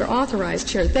procedures that are authorized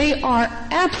here. They are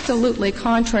absolutely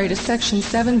contrary to Section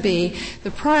 7B, the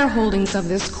prior holdings of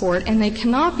this Court, and they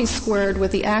cannot be squared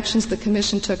with the actions the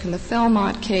Commission took in the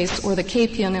Felmont case or the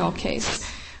KPNL case.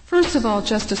 First of all,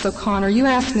 Justice O'Connor, you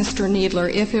asked Mr. Needler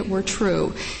if it were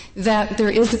true that there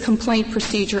is a complaint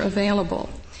procedure available.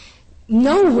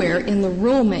 Nowhere in the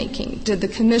rulemaking did the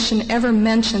Commission ever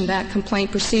mention that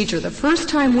complaint procedure. The first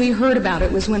time we heard about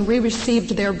it was when we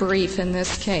received their brief in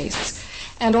this case.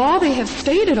 And all they have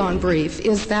stated on brief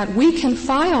is that we can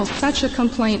file such a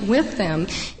complaint with them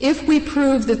if we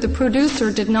prove that the producer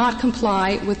did not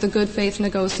comply with the good faith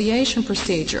negotiation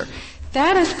procedure.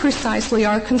 That is precisely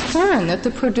our concern, that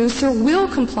the producer will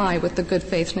comply with the good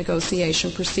faith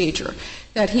negotiation procedure,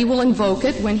 that he will invoke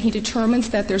it when he determines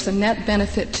that there's a net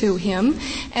benefit to him,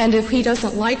 and if he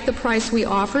doesn't like the price we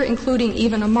offer, including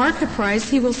even a market price,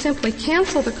 he will simply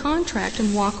cancel the contract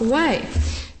and walk away.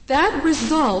 That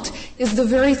result is the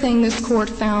very thing this Court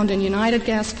found in United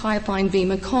Gas Pipeline v.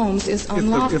 McCombs is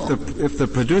unlawful. If the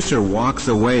producer walks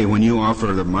away when you offer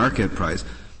the market price,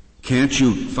 can't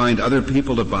you find other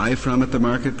people to buy from at the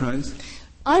market price?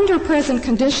 Under present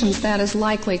conditions, that is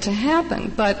likely to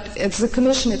happen. But as the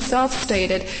Commission itself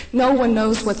stated, no one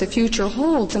knows what the future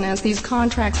holds, and as these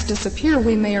contracts disappear,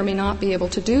 we may or may not be able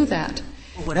to do that.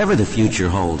 Whatever the future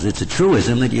holds, it's a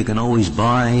truism that you can always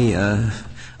buy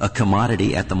a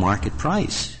commodity at the market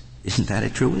price. Isn't that a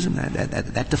truism?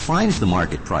 That defines the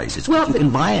market price. It's what you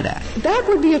can buy it at. That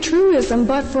would be a truism,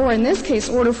 but for, in this case,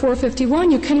 Order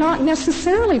 451, you cannot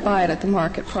necessarily buy it at the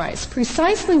market price.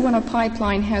 Precisely when a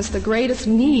pipeline has the greatest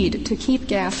need to keep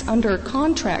gas under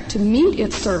contract to meet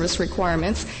its service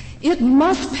requirements, it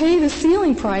must pay the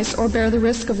ceiling price or bear the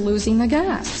risk of losing the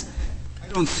gas.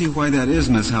 I don't see why that is,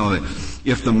 Ms. Halliday.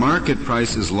 If the market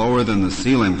price is lower than the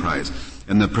ceiling price,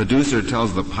 and the producer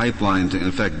tells the pipeline to, in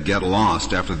effect, get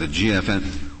lost after the GFN,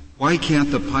 why can't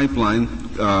the pipeline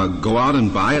go out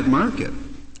and buy at market?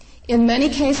 In many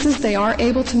cases, they are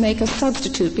able to make a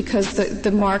substitute because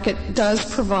the market does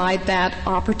provide that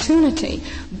opportunity.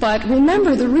 But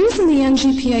remember, the reason the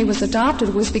NGPA was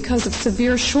adopted was because of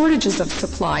severe shortages of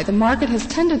supply. The market has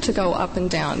tended to go up and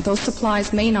down. Those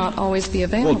supplies may not always be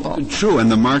available. Well, true, and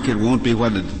the market won't be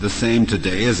the same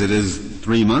today as it is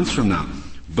 3 months from now.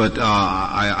 But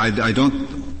I don't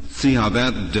see how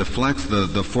that deflects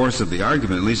the force of the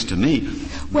argument, at least to me.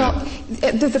 Well,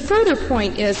 the further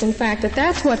point is, in fact, that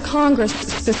that's what Congress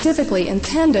specifically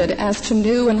intended as to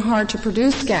new and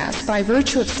hard-to-produce gas by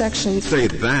virtue of sections. Say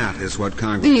that is what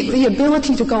Congress the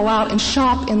ability to go out and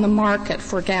shop in the market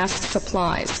for gas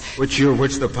supplies. Which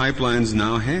the pipelines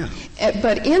now have.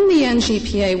 But in the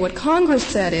NGPA, what Congress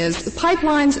said is the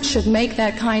pipelines should make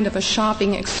that kind of a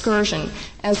shopping excursion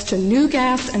as to new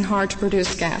gas and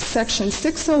hard-to-produce gas. Section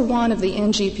 601 of the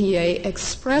NGPA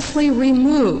expressly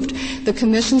removed the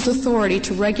Commission's authority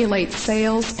to regulate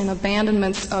sales and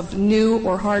abandonments of new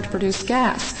or hard-to-produce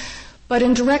gas. But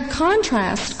in direct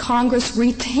contrast, Congress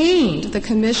retained the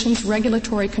Commission's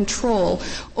regulatory control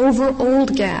over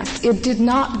old gas. It did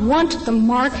not want the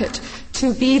market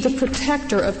to be the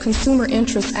protector of consumer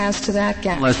interests as to that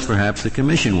gas. Unless perhaps the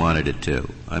Commission wanted it to.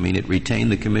 I mean, it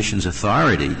retained the Commission's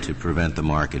authority to prevent the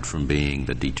market from being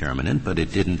the determinant, but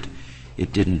it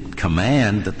didn't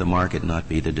command that the market not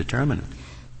be the determinant.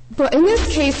 But in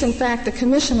this case, in fact, the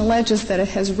Commission alleges that it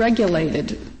has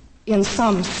regulated, in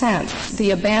some sense,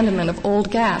 the abandonment of old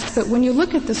gas. But when you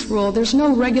look at this rule, there's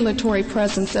no regulatory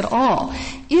presence at all.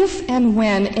 If and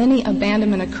when any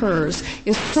abandonment occurs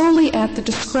is solely at the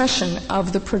discretion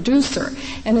of the producer.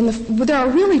 And there are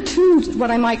really two, what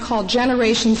I might call,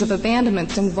 generations of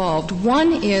abandonments involved.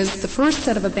 One is the first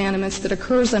set of abandonments that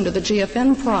occurs under the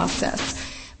GFN process.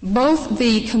 Both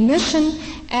the Commission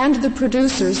and the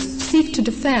producers seek to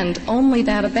defend only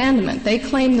that abandonment. They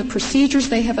claim the procedures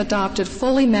they have adopted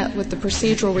fully met with the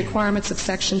procedural requirements of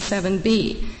Section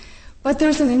 7B. But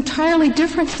there's an entirely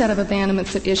different set of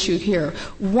abandonments at issue here.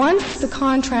 Once the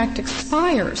contract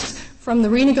expires from the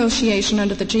renegotiation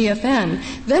under the GFN,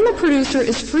 then the producer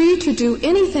is free to do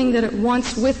anything that it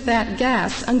wants with that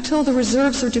gas until the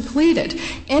reserves are depleted.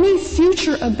 Any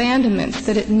future abandonments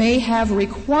that it may have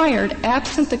required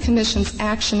absent the Commission's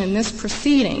action in this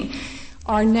proceeding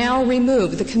are now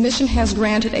removed. The Commission has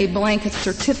granted a blanket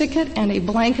certificate and a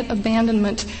blanket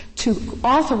abandonment to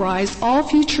authorize all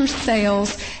future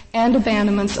sales and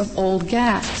abandonments of old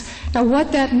gas. Now,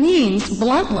 what that means,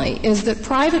 bluntly, is that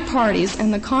private parties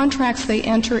and the contracts they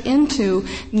enter into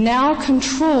now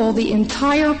control the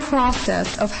entire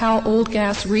process of how old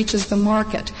gas reaches the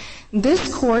market.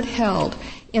 This Court held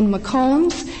in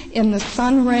McCombs, in the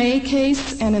Sunray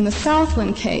case, and in the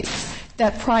Southland case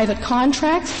that private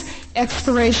contracts,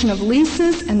 expiration of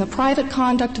leases, and the private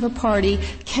conduct of a party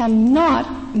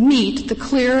cannot meet the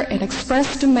clear and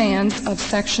express demands of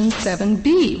Section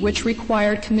 7B, which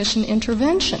required Commission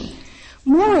intervention.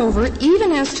 Moreover,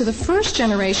 even as to the first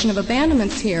generation of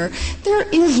abandonments here, there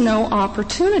is no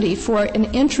opportunity for an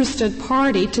interested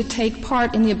party to take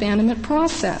part in the abandonment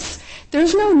process.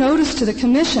 There's no notice to the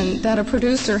Commission that a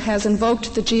producer has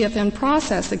invoked the GFN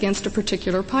process against a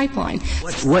particular pipeline.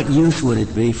 What use would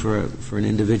it be for an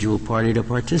individual party to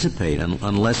participate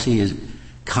unless he is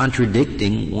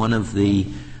contradicting one of the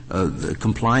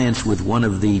compliance with one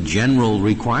of the general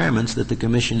requirements that the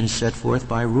Commission has set forth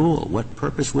by rule? What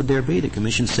purpose would there be? The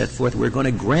Commission set forth, we're going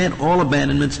to grant all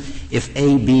abandonments if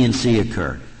A, B, and C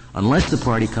occur. Unless the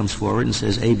party comes forward and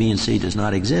says A, B, and C does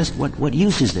not exist, what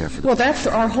use is there for them? Well, that's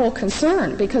our whole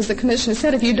concern, because the Commission has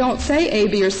said if you don't say A,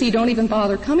 B, or C, don't even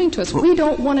bother coming to us. We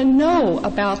don't want to know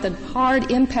about the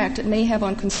hard impact it may have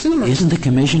on consumers. Isn't the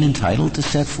Commission entitled to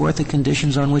set forth the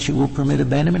conditions on which it will permit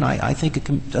abandonment? I think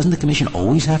doesn't the Commission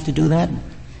always have to do that?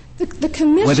 The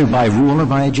Commission, whether by rule or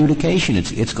by adjudication,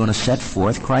 it's going to set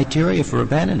forth criteria for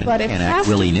abandonment. But it can't act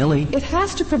willy-nilly. It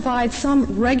has to provide some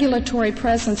regulatory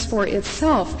presence for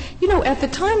itself. You know, at the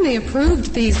time they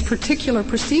approved these particular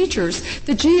procedures,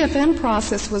 the GFN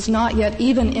process was not yet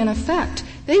even in effect.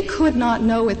 They could not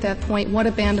know at that point what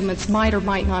abandonments might or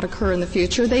might not occur in the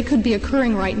future. They could be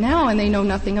occurring right now, and they know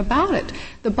nothing about it.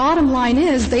 The bottom line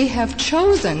is they have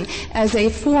chosen as a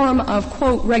form of,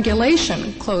 quote,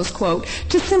 regulation, close quote,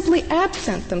 to simply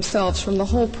absent themselves from the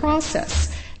whole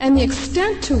process. And the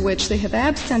extent to which they have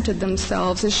absented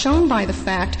themselves is shown by the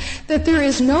fact that there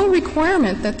is no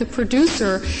requirement that the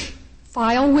producer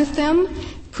file with them,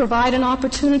 provide an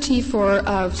opportunity for,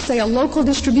 say, a local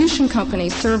distribution company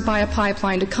served by a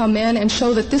pipeline to come in and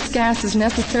show that this gas is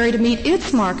necessary to meet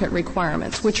its market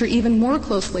requirements, which are even more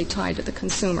closely tied to the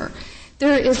consumer.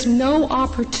 There is no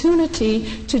opportunity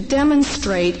to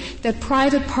demonstrate that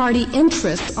private party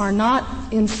interests are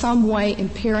not in some way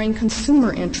impairing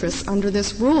consumer interests under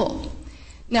this rule.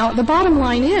 Now, the bottom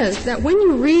line is that when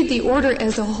you read the order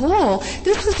as a whole,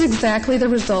 this is exactly the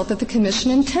result that the Commission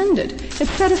intended. It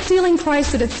set a ceiling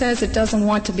price that it says it doesn't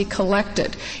want to be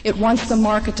collected. It wants the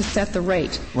market to set the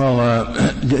rate. Well,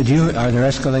 are there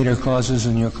escalator clauses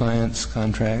in your clients'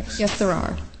 contracts? Yes, there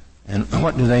are. And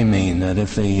what do they mean? That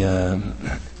if the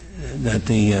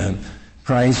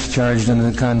price charged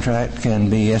under the contract can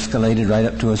be escalated right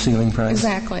up to a ceiling price?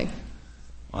 Exactly.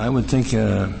 I would think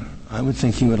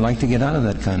you would like to get out of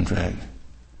that contract.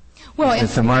 Well,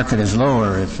 if the market is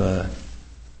lower,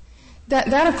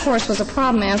 That, of course, was a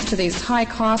problem as to these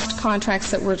high-cost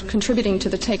contracts that were contributing to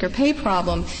the take-or-pay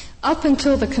problem. Up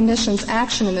until the Commission's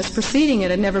action in this proceeding, it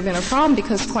had never been a problem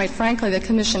because, quite frankly, the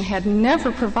Commission had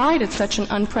never provided such an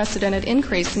unprecedented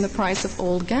increase in the price of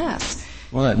old gas.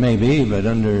 Well, that may be, but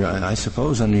I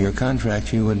suppose under your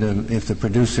contract, you would, if the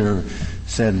producer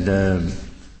said,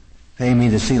 pay me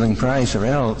the ceiling price or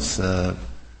else,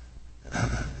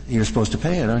 you're supposed to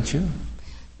pay it, aren't you?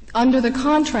 Under the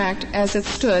contract as it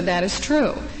stood, that is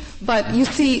true. But you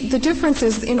see, the difference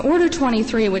is in Order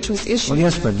 23, which was issued... Well,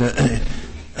 yes, but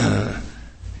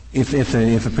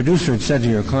if a producer had said to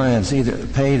your clients either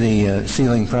pay the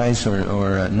ceiling price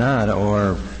or not,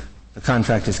 or the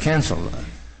contract is canceled,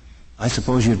 I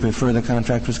suppose you'd prefer the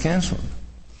contract was canceled.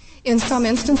 In some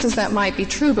instances, that might be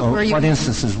true, but where you... What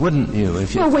instances wouldn't you?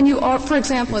 Well, when you are, for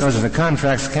example... Because if the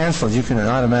contract's canceled, you can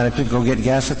automatically go get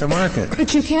gas at the market.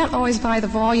 But you can't always buy the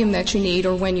volume that you need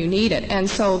or when you need it. And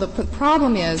so the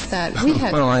problem is that we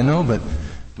had... Well, I know, but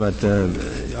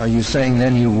are you saying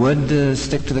then you would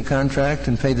stick to the contract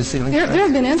and pay the ceiling price? There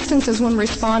have been instances when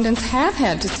respondents have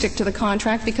had to stick to the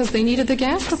contract because they needed the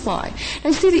gas supply.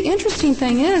 And see, the interesting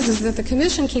thing is that the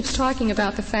Commission keeps talking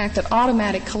about the fact that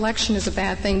automatic collection is a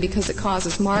bad thing because it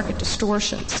causes market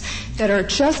distortions that are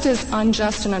just as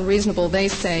unjust and unreasonable, they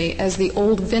say, as the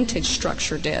old vintage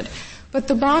structure did. But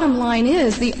the bottom line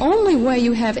is the only way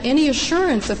you have any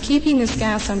assurance of keeping this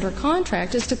gas under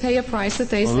contract is to pay a price that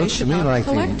they say should not be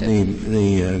collected.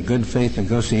 The good faith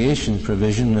negotiation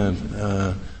provision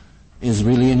is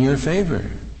really in your favor.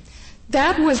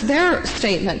 That was their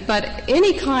statement, but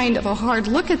any kind of a hard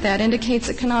look at that indicates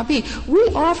it cannot be. We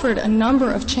offered a number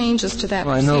of changes to that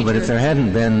procedure. I know, but if there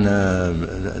hadn't been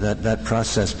that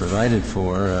process provided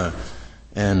for,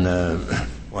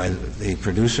 why the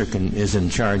producer is in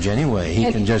charge anyway.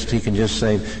 He can just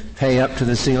say, pay up to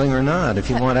the ceiling or not. If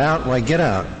you want out, why get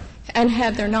out. And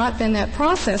had there not been that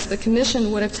process, the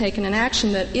Commission would have taken an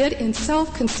action that it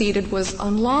itself conceded was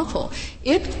unlawful.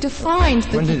 It defined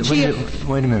the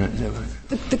wait a minute.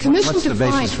 The Commission What's the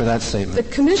basis for that statement?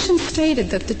 The Commission stated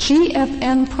that the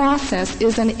GFN process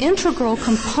is an integral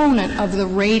component of the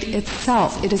rate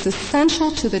itself. It is essential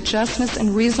to the justness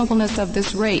and reasonableness of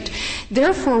this rate.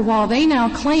 Therefore, while they now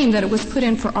claim that it was put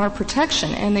in for our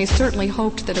protection, and they certainly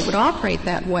hoped that it would operate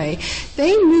that way,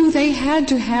 they knew they had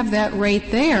to have that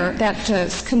rate there, that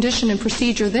condition and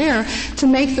procedure there, to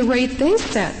make the rate they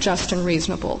set just and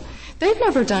reasonable. They've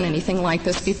never done anything like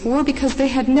this before because they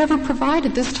had never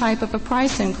provided this type of a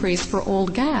price increase for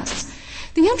old gas.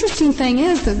 The interesting thing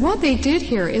is that what they did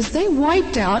here is they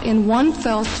wiped out in one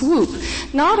fell swoop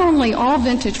not only all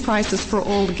vintage prices for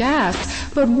old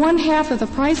gas, but one half of the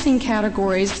pricing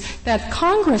categories that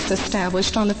Congress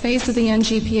established on the face of the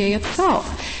NGPA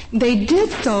itself. They did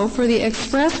so for the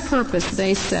express purpose,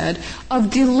 they said, of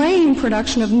delaying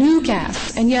production of new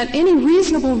gas, and yet any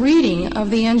reasonable reading of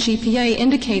the NGPA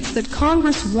indicates that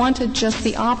Congress wanted just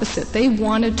the opposite. They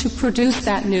wanted to produce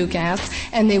that new gas,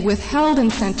 and they withheld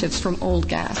incentives from old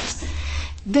gas.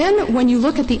 Then, when you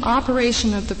look at the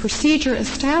operation of the procedure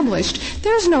established,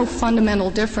 there's no fundamental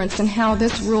difference in how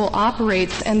this rule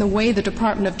operates and the way the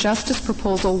Department of Justice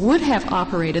proposal would have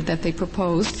operated that they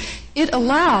proposed. It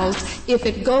allows, if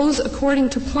it goes according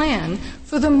to plan,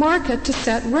 for the market to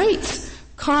set rates.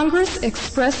 Congress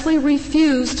expressly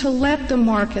refused to let the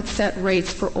market set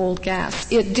rates for old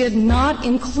gas. It did not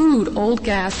include old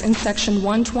gas in Section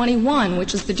 121,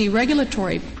 which is the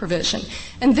deregulatory provision.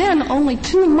 And then, only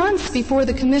 2 months before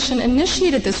the Commission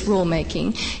initiated this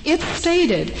rulemaking, it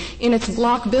stated in its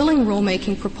block billing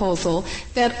rulemaking proposal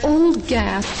that old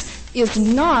gas is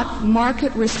not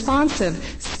market responsive,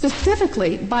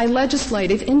 specifically by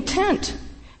legislative intent.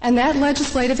 And that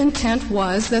legislative intent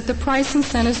was that the price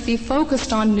incentives be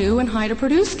focused on new and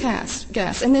high-to-produce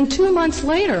gas. And then 2 months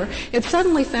later, it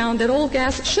suddenly found that old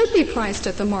gas should be priced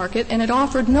at the market, and it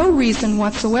offered no reason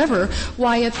whatsoever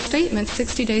why its statement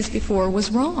 60 days before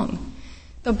was wrong.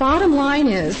 The bottom line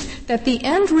is that the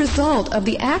end result of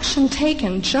the action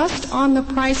taken just on the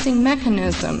pricing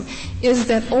mechanism is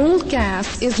that old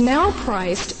gas is now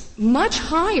priced much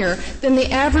higher than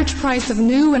the average price of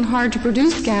new and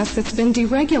hard-to-produce gas that's been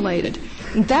deregulated.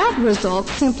 That result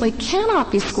simply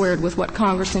cannot be squared with what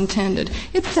Congress intended.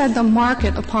 It said the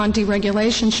market, upon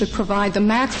deregulation, should provide the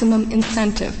maximum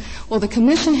incentive. Well, the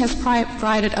Commission has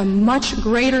provided a much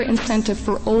greater incentive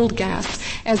for old gas,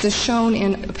 as is shown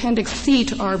in Appendix C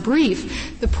to our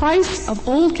brief. The price of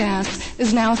old gas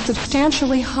is now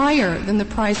substantially higher than the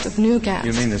price of new gas.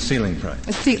 You mean the ceiling price?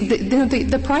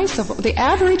 The price of the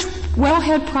average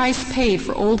wellhead price paid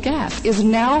for old gas is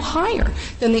now higher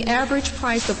than the average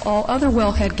price of all other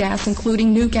wellhead gas,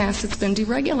 including new gas that's been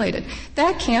deregulated.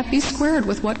 That can't be squared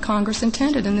with what Congress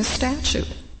intended in this statute.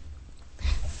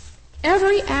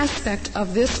 Every aspect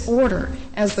of this order,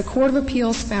 as the Court of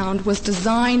Appeals found, was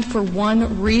designed for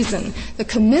one reason. The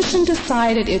Commission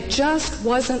decided it just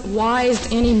wasn't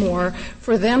wise anymore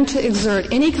for them to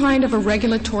exert any kind of a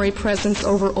regulatory presence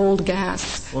over old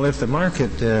gas. Well, if the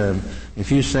market,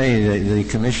 if you say the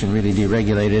Commission really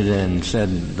deregulated and said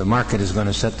the market is going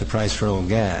to set the price for old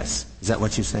gas, is that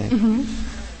what you're saying?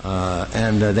 Mm-hmm.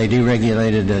 And they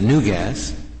deregulated new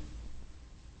gas,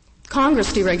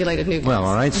 Congress deregulated new gas. Well,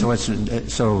 all right.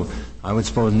 So I would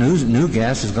suppose new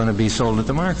gas is going to be sold at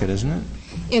the market, isn't it?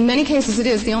 In many cases, it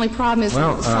is. The only problem is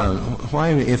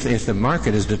why, if the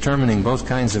market is determining both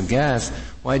kinds of gas,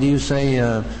 why do you say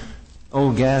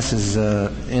old gas is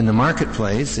in the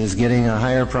marketplace is getting a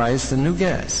higher price than new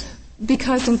gas?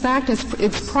 Because, in fact,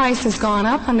 its price has gone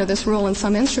up under this rule in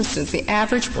some instances. The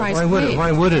average price paid.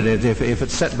 Why would it? If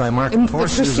it's set by market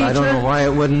forces, I don't know why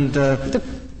it wouldn't.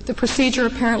 The procedure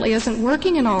apparently isn't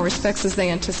working in all respects as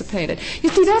they anticipated. You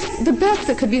see, that's the best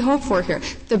that could be hoped for here.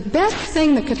 The best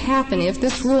thing that could happen if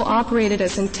this rule operated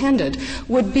as intended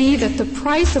would be that the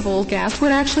price of old gas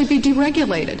would actually be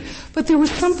deregulated. But there was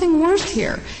something worse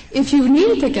here. If you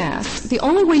needed the gas, the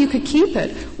only way you could keep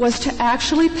it was to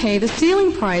actually pay the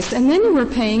ceiling price, and then you were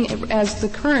paying, as the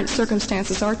current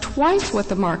circumstances are, twice what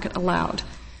the market allowed.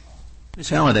 Ms.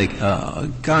 Halliday,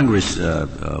 Congress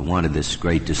wanted this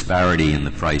great disparity in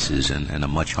the prices and a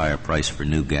much higher price for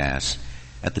new gas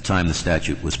at the time the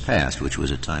statute was passed, which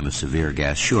was a time of severe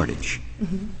gas shortage,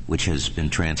 which has been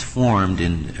transformed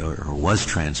or was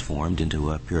transformed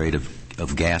into a period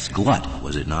of gas glut,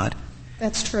 was it not?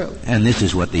 That's true. And this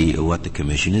is what the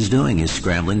Commission is doing, is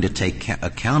scrambling to take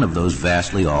account of those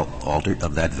vastly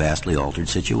altered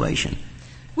situation.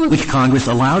 Which Congress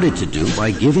allowed it to do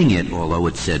by giving it, although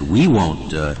it said we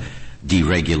won't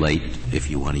deregulate, if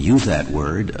you want to use that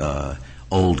word,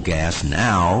 old gas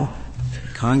now.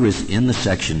 Congress, in the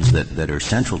sections that are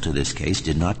central to this case,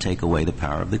 did not take away the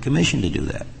power of the Commission to do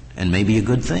that. And maybe a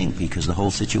good thing, because the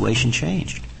whole situation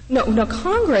changed. No,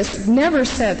 Congress never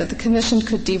said that the Commission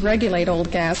could deregulate old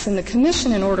gas, and the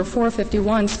Commission in Order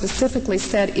 451 specifically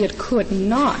said it could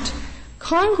not.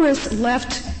 Congress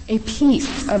left a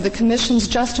piece of the Commission's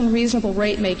just and reasonable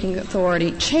rate-making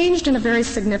authority changed in a very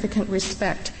significant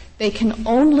respect. They can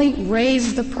only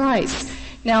raise the price.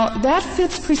 Now, that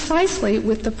fits precisely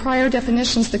with the prior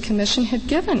definitions the Commission had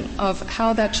given of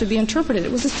how that should be interpreted.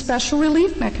 It was a special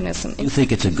relief mechanism. You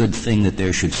think it's a good thing that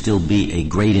there should still be a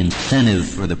great incentive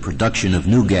for the production of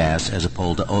new gas as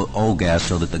opposed to old gas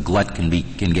so that the glut can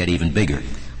get even bigger?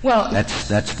 Well, that's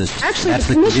the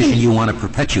condition you want to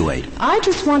perpetuate. I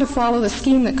just want to follow the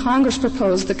scheme that Congress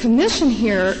proposed. The Commission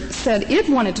here said it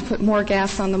wanted to put more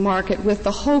gas on the market with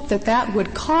the hope that that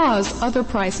would cause other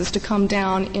prices to come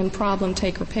down in problem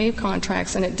take-or-pay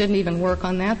contracts, and it didn't even work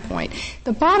on that point.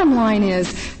 The bottom line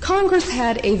is Congress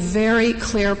had a very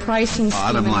clear pricing scheme.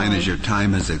 Bottom line is your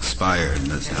time has expired,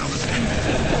 Ms.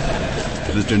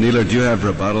 Halliday. Mr. Kneeler, do you have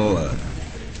rebuttal?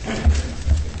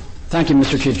 Thank you,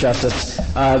 Mr. Chief Justice.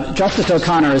 Justice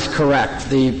O'Connor is correct.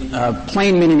 The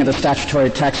plain meaning of the statutory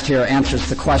text here answers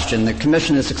the question. The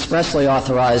Commission is expressly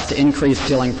authorized to increase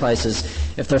ceiling prices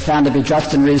if they're found to be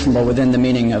just and reasonable within the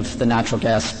meaning of the Natural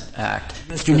Gas Act.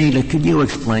 Mr. Kneeler, could you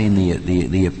explain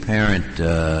the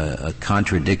apparent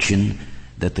contradiction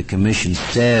that the Commission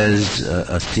says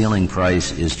a ceiling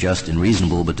price is just and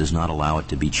reasonable but does not allow it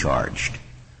to be charged?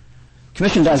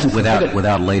 Commission doesn't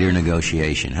without later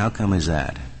negotiation. How come is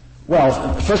that?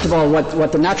 Well, first of all,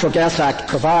 what the Natural Gas Act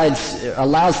provides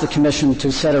allows the Commission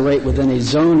to set a rate within a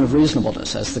zone of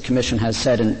reasonableness, as the Commission has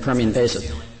said in Permian Basin.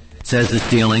 It says the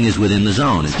ceiling is within the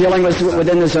zone. Ceiling was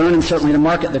within the zone, and certainly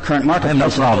the current market I have no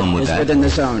problem with is that. Within the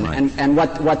zone. Right. And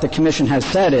what the Commission has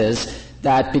said is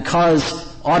that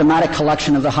because automatic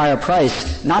collection of the higher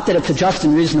price, not that it's a just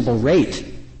and reasonable rate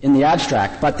in the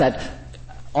abstract, but that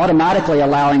automatically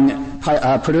allowing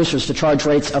producers to charge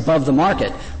rates above the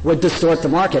market would distort the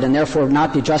market and therefore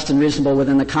not be just and reasonable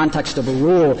within the context of a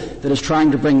rule that is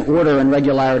trying to bring order and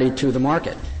regularity to the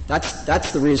market.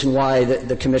 That's the reason why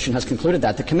the Commission has concluded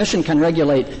that. The Commission can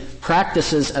regulate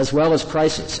practices as well as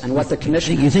prices. And what the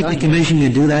Commission You think the Commission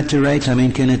can do that to rates? I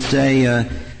mean, can it say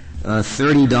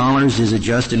 $30 is a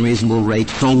just and reasonable rate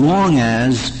so long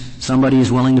as somebody is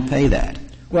willing to pay that?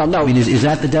 Well, no. I mean, is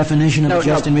that the definition of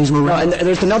just and reasonable rate? No, and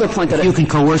there's another point that you can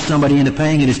coerce somebody into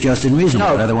paying it, it's just and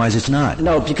reasonable, but otherwise it's not.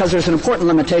 No, because there's an important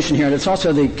limitation here, and it's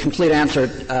also the complete answer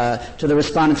to the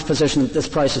respondent's position that this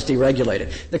price is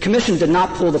deregulated. The Commission did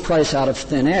not pull the price out of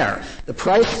thin air. The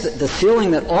price, the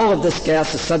ceiling that all of this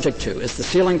gas is subject to is the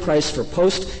ceiling price for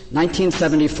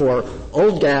post-1974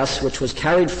 old gas, which was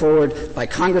carried forward by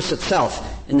Congress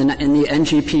itself in the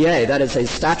NGPA. That is a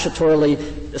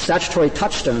statutory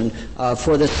touchstone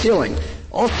for this ceiling.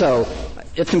 Also,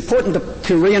 it's important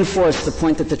to reinforce the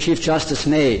point that the Chief Justice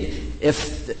made.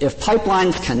 If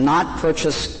pipelines cannot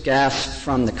purchase gas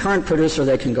from the current producer,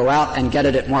 they can go out and get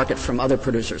it at market from other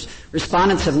producers.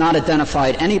 Respondents have not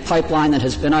identified any pipeline that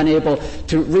has been unable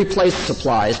to replace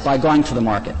supplies by going to the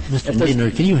market. Mr.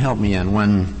 Kneeler, can you help me on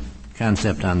one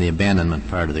concept on the abandonment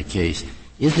part of the case?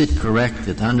 Is it correct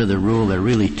that under the rule there are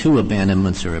really two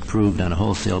abandonments are approved on a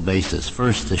wholesale basis?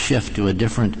 First, the shift to a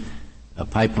different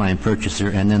pipeline purchaser,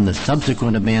 and then the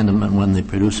subsequent abandonment when the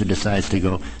producer decides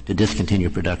to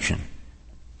discontinue production.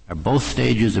 Are both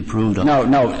stages approved? No.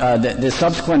 The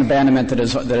subsequent abandonment that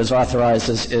is authorized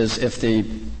is if the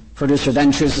producer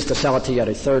then chooses to sell it to yet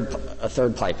a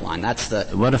third pipeline.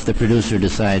 What if the producer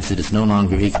decides that it's no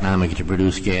longer economic to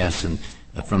produce gas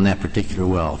from that particular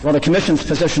well? Well, the Commission's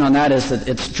position on that is that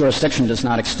its jurisdiction does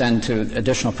not extend to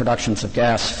additional productions of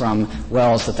gas from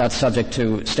wells, that's subject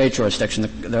to state jurisdiction.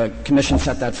 The Commission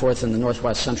set that forth in the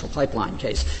Northwest Central Pipeline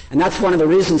case. And that's one of the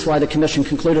reasons why the Commission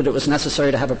concluded it was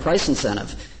necessary to have a price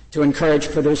incentive to encourage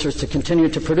producers to continue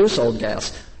to produce old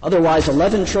gas. Otherwise,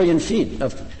 11 trillion feet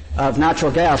of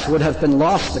natural gas would have been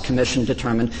lost, the Commission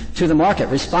determined, to the market.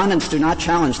 Respondents do not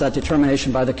challenge that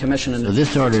determination by the Commission. And so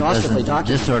this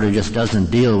order just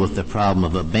doesn't deal with the problem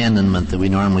of abandonment that we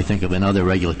normally think of in other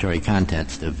regulatory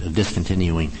contexts of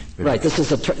discontinuing. Right. This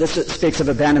speaks of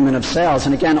abandonment of sales,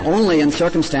 and again, only in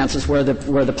circumstances where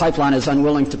the pipeline is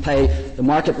unwilling to pay the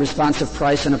market responsive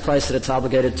price and a price that it's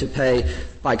obligated to pay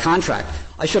by contract.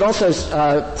 I should also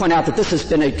point out that this has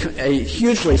been a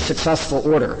hugely successful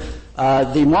order.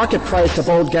 The market price of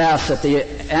old gas at the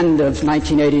end of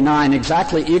 1989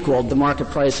 exactly equaled the market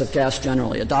price of gas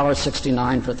generally,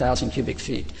 $1.69 per 1,000 cubic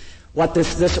feet. What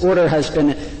this order has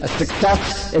been a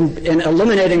success in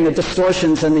eliminating the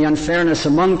distortions and the unfairness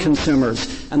among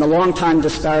consumers and the long-time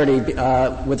disparity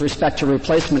with respect to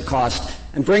replacement cost,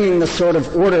 and bringing this sort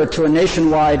of order to a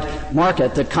nationwide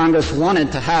market that Congress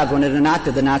wanted to have when it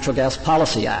enacted the Natural Gas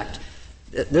Policy Act.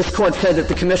 This Court said that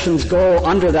the Commission's goal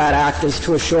under that Act is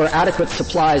to assure adequate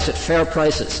supplies at fair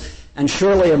prices, and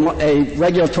surely a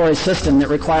regulatory system that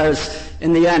requires,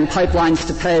 in the end, pipelines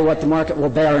to pay what the market will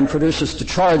bear and producers to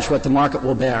charge what the market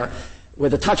will bear,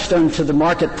 with a touchstone to the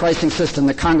market pricing system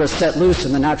that Congress set loose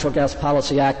in the Natural Gas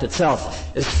Policy Act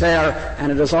itself, is fair,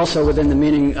 and it is also within the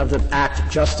meaning of the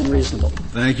Act just and reasonable.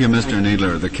 Thank you, Mr.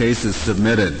 Needler. The case is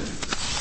submitted.